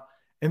sauna,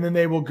 and then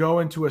they will go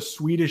into a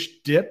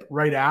Swedish dip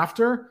right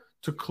after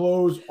to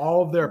close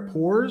all of their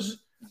pores.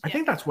 I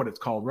think that's what it's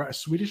called, right? A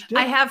Swedish dip.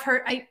 I have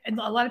heard.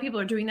 A lot of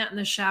people are doing that in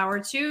the shower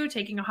too,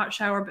 taking a hot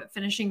shower but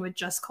finishing with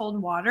just cold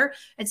water.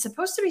 It's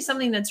supposed to be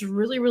something that's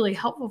really, really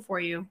helpful for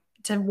you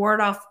to ward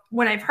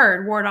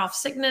off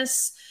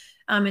sickness,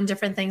 and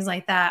different things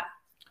like that.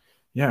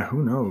 Yeah,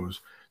 who knows?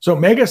 So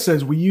Mega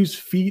says we use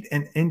feet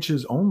and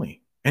inches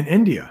only in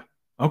India.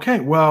 Okay,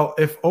 well,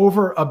 if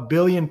over 1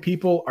 billion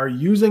people are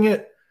using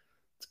it,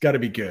 it's got to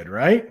be good,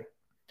 right?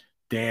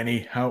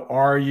 Danny, how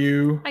are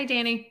you? Hi,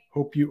 Danny.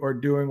 Hope you are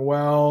doing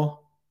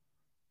well.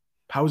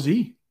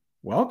 Pauzy,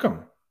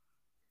 welcome.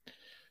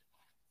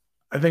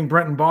 I think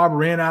Brent and Bob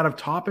ran out of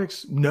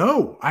topics.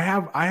 No, I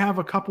have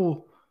a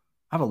couple.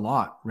 I have a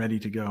lot ready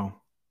to go.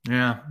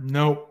 Yeah,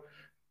 no,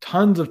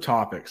 tons of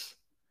topics.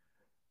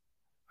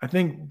 I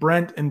think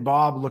Brent and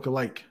Bob look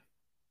alike.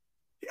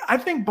 I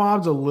think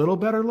Bob's a little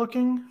better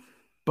looking,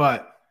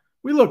 but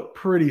we look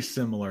pretty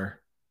similar.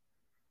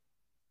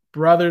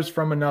 Brothers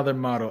from another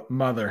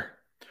mother.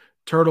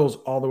 Turtles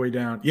all the way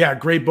down. Yeah,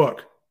 great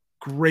book.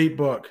 Great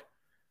book.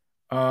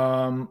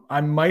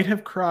 I might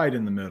have cried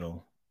in the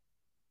middle.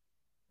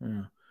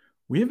 Yeah.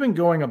 We have been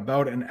going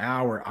about an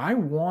hour. I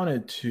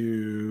wanted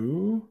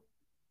to...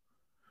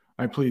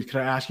 All right, please, could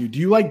I ask you, do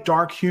you like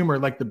dark humor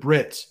like the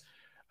Brits?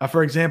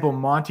 For example,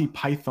 Monty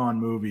Python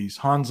movies.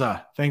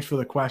 Hansa, thanks for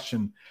the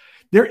question.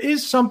 There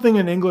is something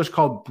in English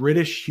called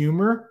British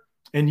humor,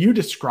 and you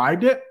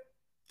described it.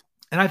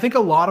 And I think a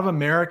lot of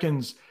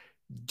Americans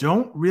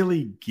don't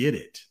really get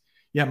it.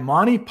 Yeah,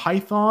 Monty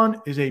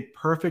Python is a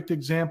perfect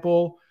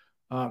example.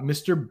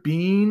 Mr.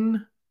 Bean,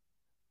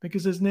 I think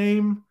is his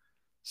name.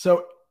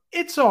 So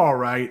it's all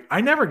right.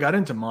 I never got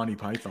into Monty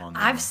Python.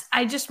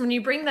 I just, when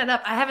you bring that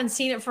up, I haven't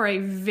seen it for a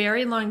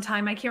very long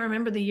time. I can't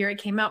remember the year it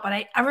came out, but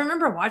I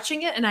remember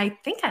watching it and I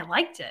think I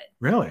liked it.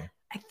 Really?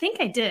 I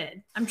think I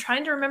did. I'm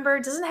trying to remember.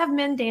 Doesn't it have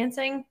men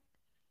dancing?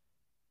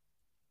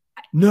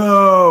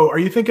 No. Are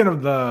you thinking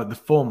of the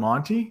Full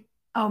Monty?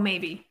 Oh,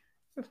 maybe.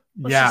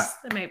 I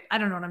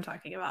don't know what I'm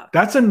talking about.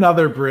 That's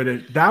another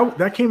British.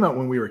 That came out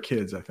when we were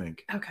kids, I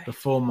think. Okay. The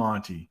Full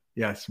Monty.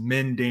 Yes,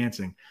 men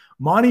dancing.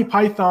 Monty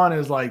Python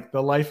is like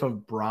the life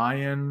of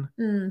Brian.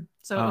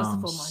 So it was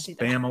the Full Monty.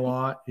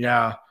 Spamalot.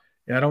 Yeah.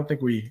 I don't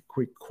think we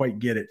quite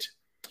get it.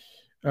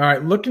 All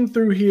right, looking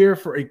through here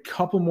for a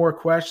couple more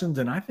questions,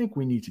 and I think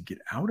we need to get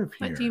out of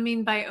here. What do you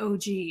mean by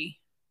OG?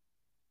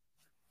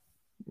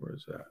 Where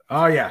is that?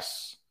 Oh,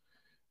 yes.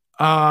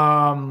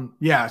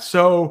 Yeah,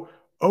 so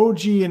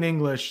OG in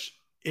English,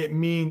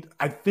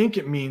 I think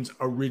it means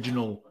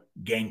original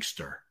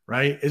gangster,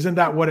 right? Isn't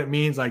that what it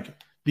means? Like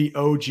the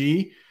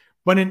OG?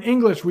 But in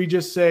English, we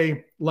just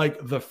say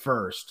like the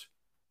first.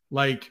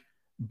 Like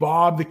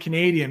Bob the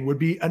Canadian would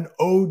be an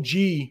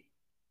OG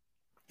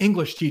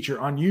English teacher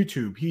on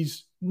YouTube.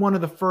 He's one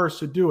of the first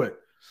to do it.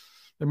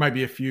 There might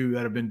be a few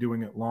that have been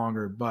doing it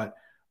longer, but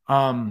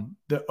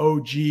the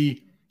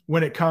OG,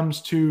 when it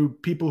comes to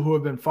people who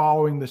have been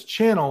following this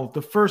channel,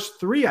 the first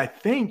three, I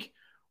think,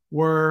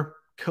 were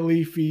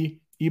Khalifi,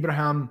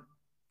 Ibrahim,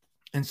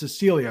 and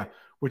Cecilia,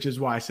 which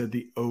is why I said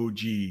the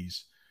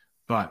OGs.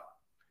 But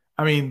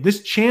I mean,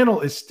 this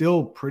channel is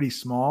still pretty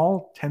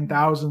small,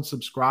 10,000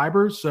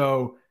 subscribers.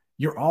 So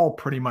you're all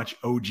pretty much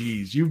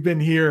OGs. You've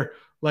been here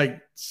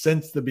like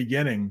since the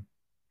beginning.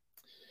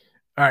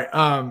 All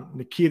right.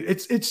 Nikita,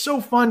 it's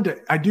so fun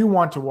I do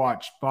want to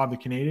watch Bob the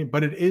Canadian,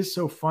 but it is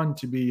so fun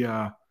to be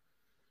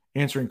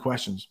answering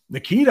questions.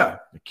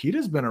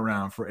 Nikita's been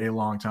around for a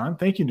long time.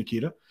 Thank you,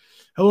 Nikita.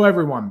 Hello,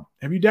 everyone.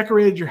 Have you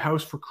decorated your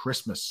house for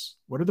Christmas?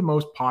 What are the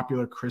most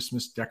popular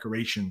Christmas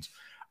decorations?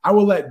 I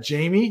will let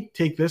Jamie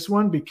take this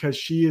one because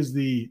she is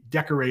the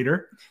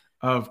decorator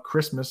of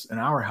Christmas in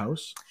our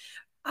house.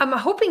 I'm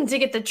hoping to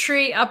get the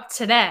tree up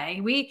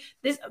today. We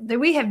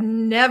have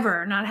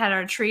never not had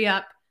our tree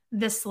up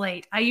this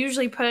late. I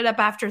usually put it up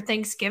after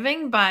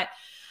Thanksgiving, but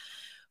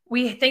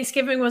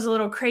Thanksgiving was a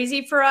little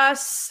crazy for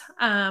us.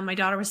 My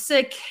daughter was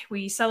sick.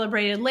 We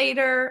celebrated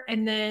later,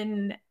 and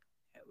then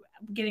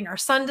getting our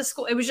son to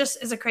school.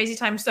 It's a crazy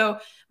time. So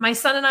my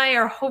son and I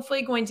are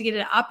hopefully going to get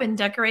it up and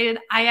decorated.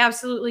 I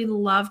absolutely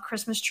love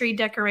Christmas tree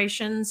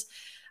decorations.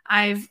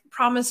 I've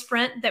promised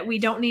Brent that we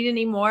don't need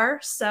any more.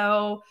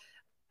 So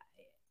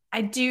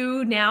I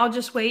do now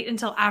just wait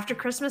until after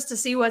Christmas to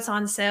see what's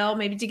on sale,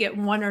 maybe to get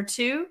one or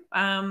two.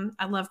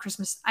 I love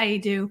Christmas. I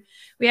do.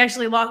 We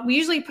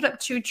usually put up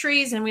 2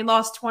 trees, and we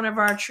lost one of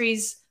our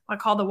trees. I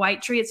call the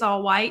white tree. It's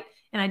all white,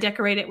 and I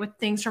decorate it with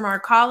things from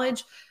our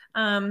college.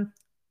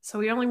 So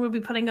we only will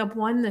be putting up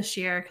 1 this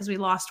year because we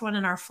lost one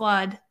in our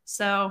flood.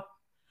 So,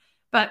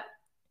 but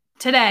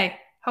today,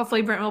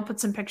 hopefully Brent will put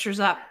some pictures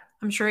up.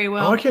 I'm sure he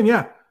will. Oh, I can.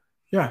 Yeah.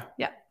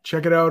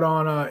 Check it out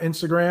on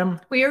Instagram.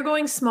 We are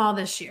going small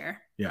this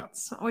year. Yeah.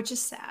 Which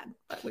is sad,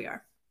 but we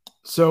are.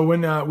 So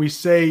when we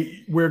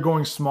say we're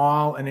going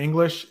small in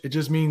English, it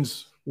just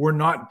means we're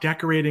not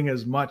decorating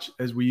as much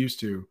as we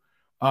used to.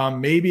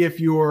 Maybe if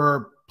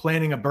you're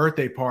planning a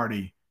birthday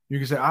party, you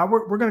can say,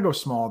 we're going to go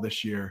small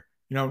this year.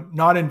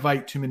 Not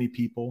invite too many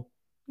people.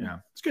 Yeah,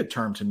 it's a good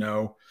term to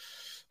know.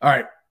 All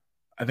right.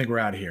 I think we're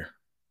out of here.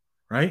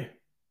 Right?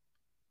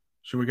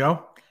 Should we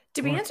go?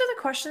 Did we answer the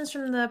questions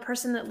from the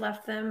person that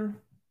left them?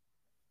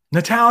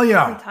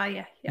 Natalia.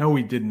 Yeah. No,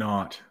 we did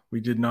not.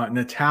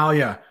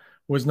 Natalia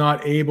was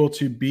not able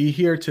to be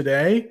here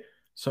today.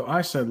 So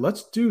I said,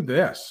 let's do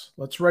this.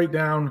 Let's write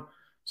down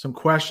some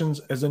questions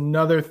as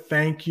another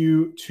thank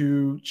you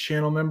to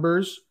channel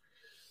members.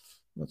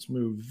 Let's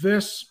move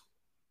this.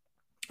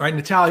 All right,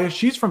 Natalia,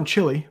 she's from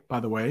Chile, by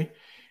the way.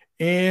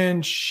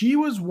 And she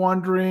was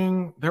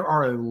wondering, there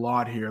are a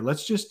lot here.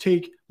 Let's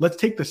take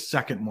the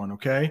second one,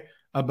 okay?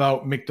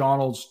 About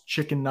McDonald's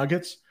chicken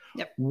nuggets.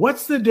 Yep.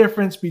 What's the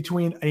difference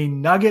between a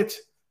nugget,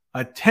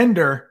 a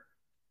tender,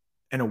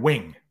 and a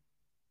wing?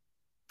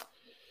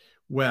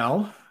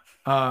 Well,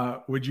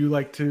 would you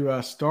like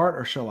to start,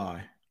 or shall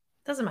I?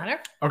 Doesn't matter.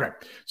 Okay.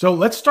 So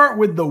let's start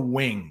with the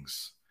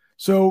wings.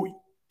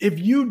 So if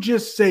you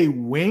just say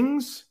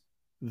wings,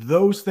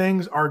 those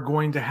things are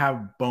going to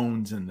have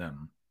bones in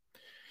them.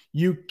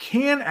 You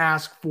can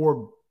ask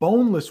for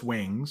boneless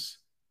wings,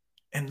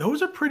 and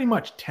those are pretty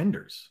much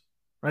tenders,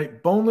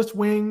 right? Boneless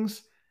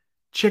wings,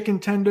 chicken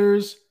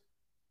tenders,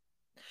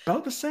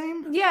 about the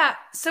same. Yeah.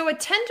 So a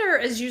tender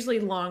is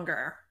usually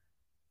longer.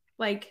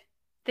 Like,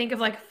 think of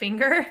like a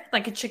finger,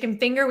 like a chicken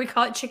finger. We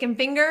call it chicken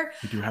finger.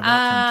 We do have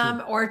that term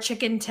too. Or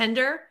chicken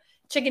tender.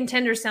 Chicken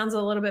tender sounds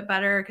a little bit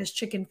better because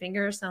chicken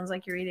finger sounds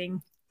like you're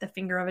eating the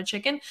finger of a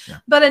chicken. Yeah.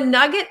 But a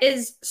nugget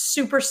is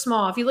super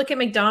small. If you look at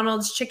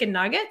McDonald's chicken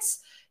nuggets,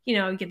 you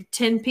get a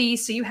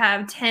 10-piece. So you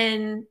have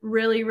 10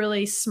 really,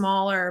 really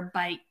smaller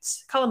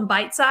bites. Call them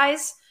bite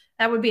size.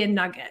 That would be a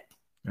nugget.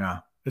 Yeah.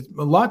 It's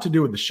a lot to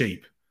do with the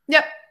shape.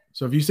 Yep.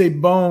 So if you say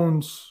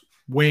bones,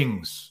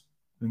 wings,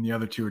 then the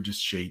other two are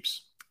just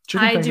shapes.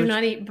 Chicken I do fingers.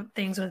 not eat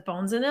things with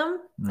bones in them.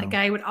 No. Like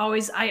I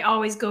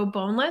always go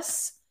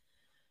boneless.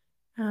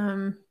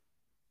 But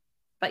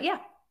yeah.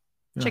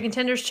 Chicken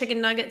tenders, chicken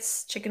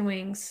nuggets, chicken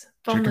wings,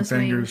 boneless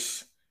chicken fingers.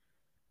 wings.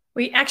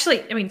 We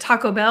actually,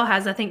 Taco Bell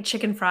has, I think,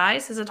 chicken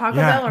fries. Is it Taco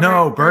Yeah, Bell or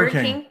no, Burger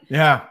Burger King?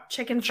 Yeah,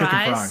 Chicken chicken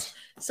fries. fries.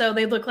 So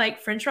they look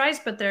like French fries,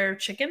 but they're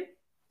chicken.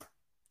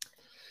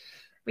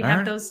 We All have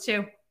right. those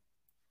too.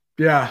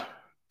 Yeah,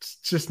 it's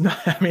just not.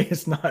 I mean,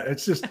 it's not.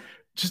 It's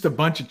just a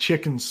bunch of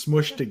chickens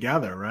smushed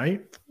together,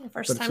 right? First But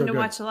it's time so to good.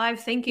 watch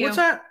live. Thank you. What's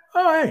that?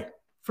 Oh, hey,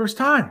 first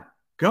time.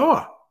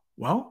 Goa.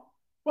 Well,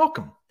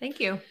 welcome. Thank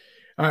you.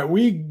 All right,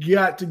 we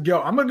got to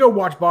go. I'm going to go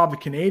watch Bob the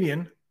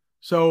Canadian.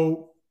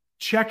 So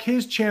check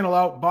his channel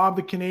out, Bob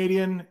the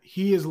Canadian.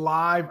 He is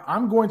live.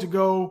 I'm going to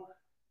go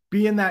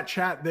be in that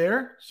chat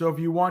there. So if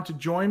you want to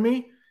join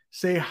me,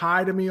 say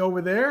hi to me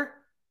over there.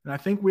 And I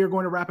think we are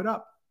going to wrap it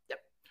up. Yep.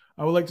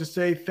 I would like to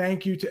say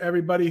thank you to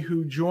everybody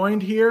who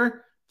joined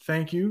here.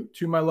 Thank you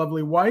to my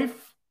lovely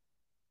wife.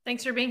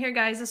 Thanks for being here,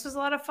 guys. This was a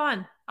lot of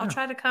fun. I'll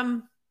try to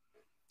come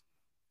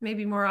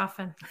maybe more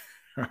often.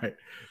 All right.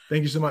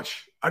 Thank you so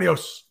much.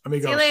 Adios,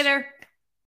 amigos. See you later.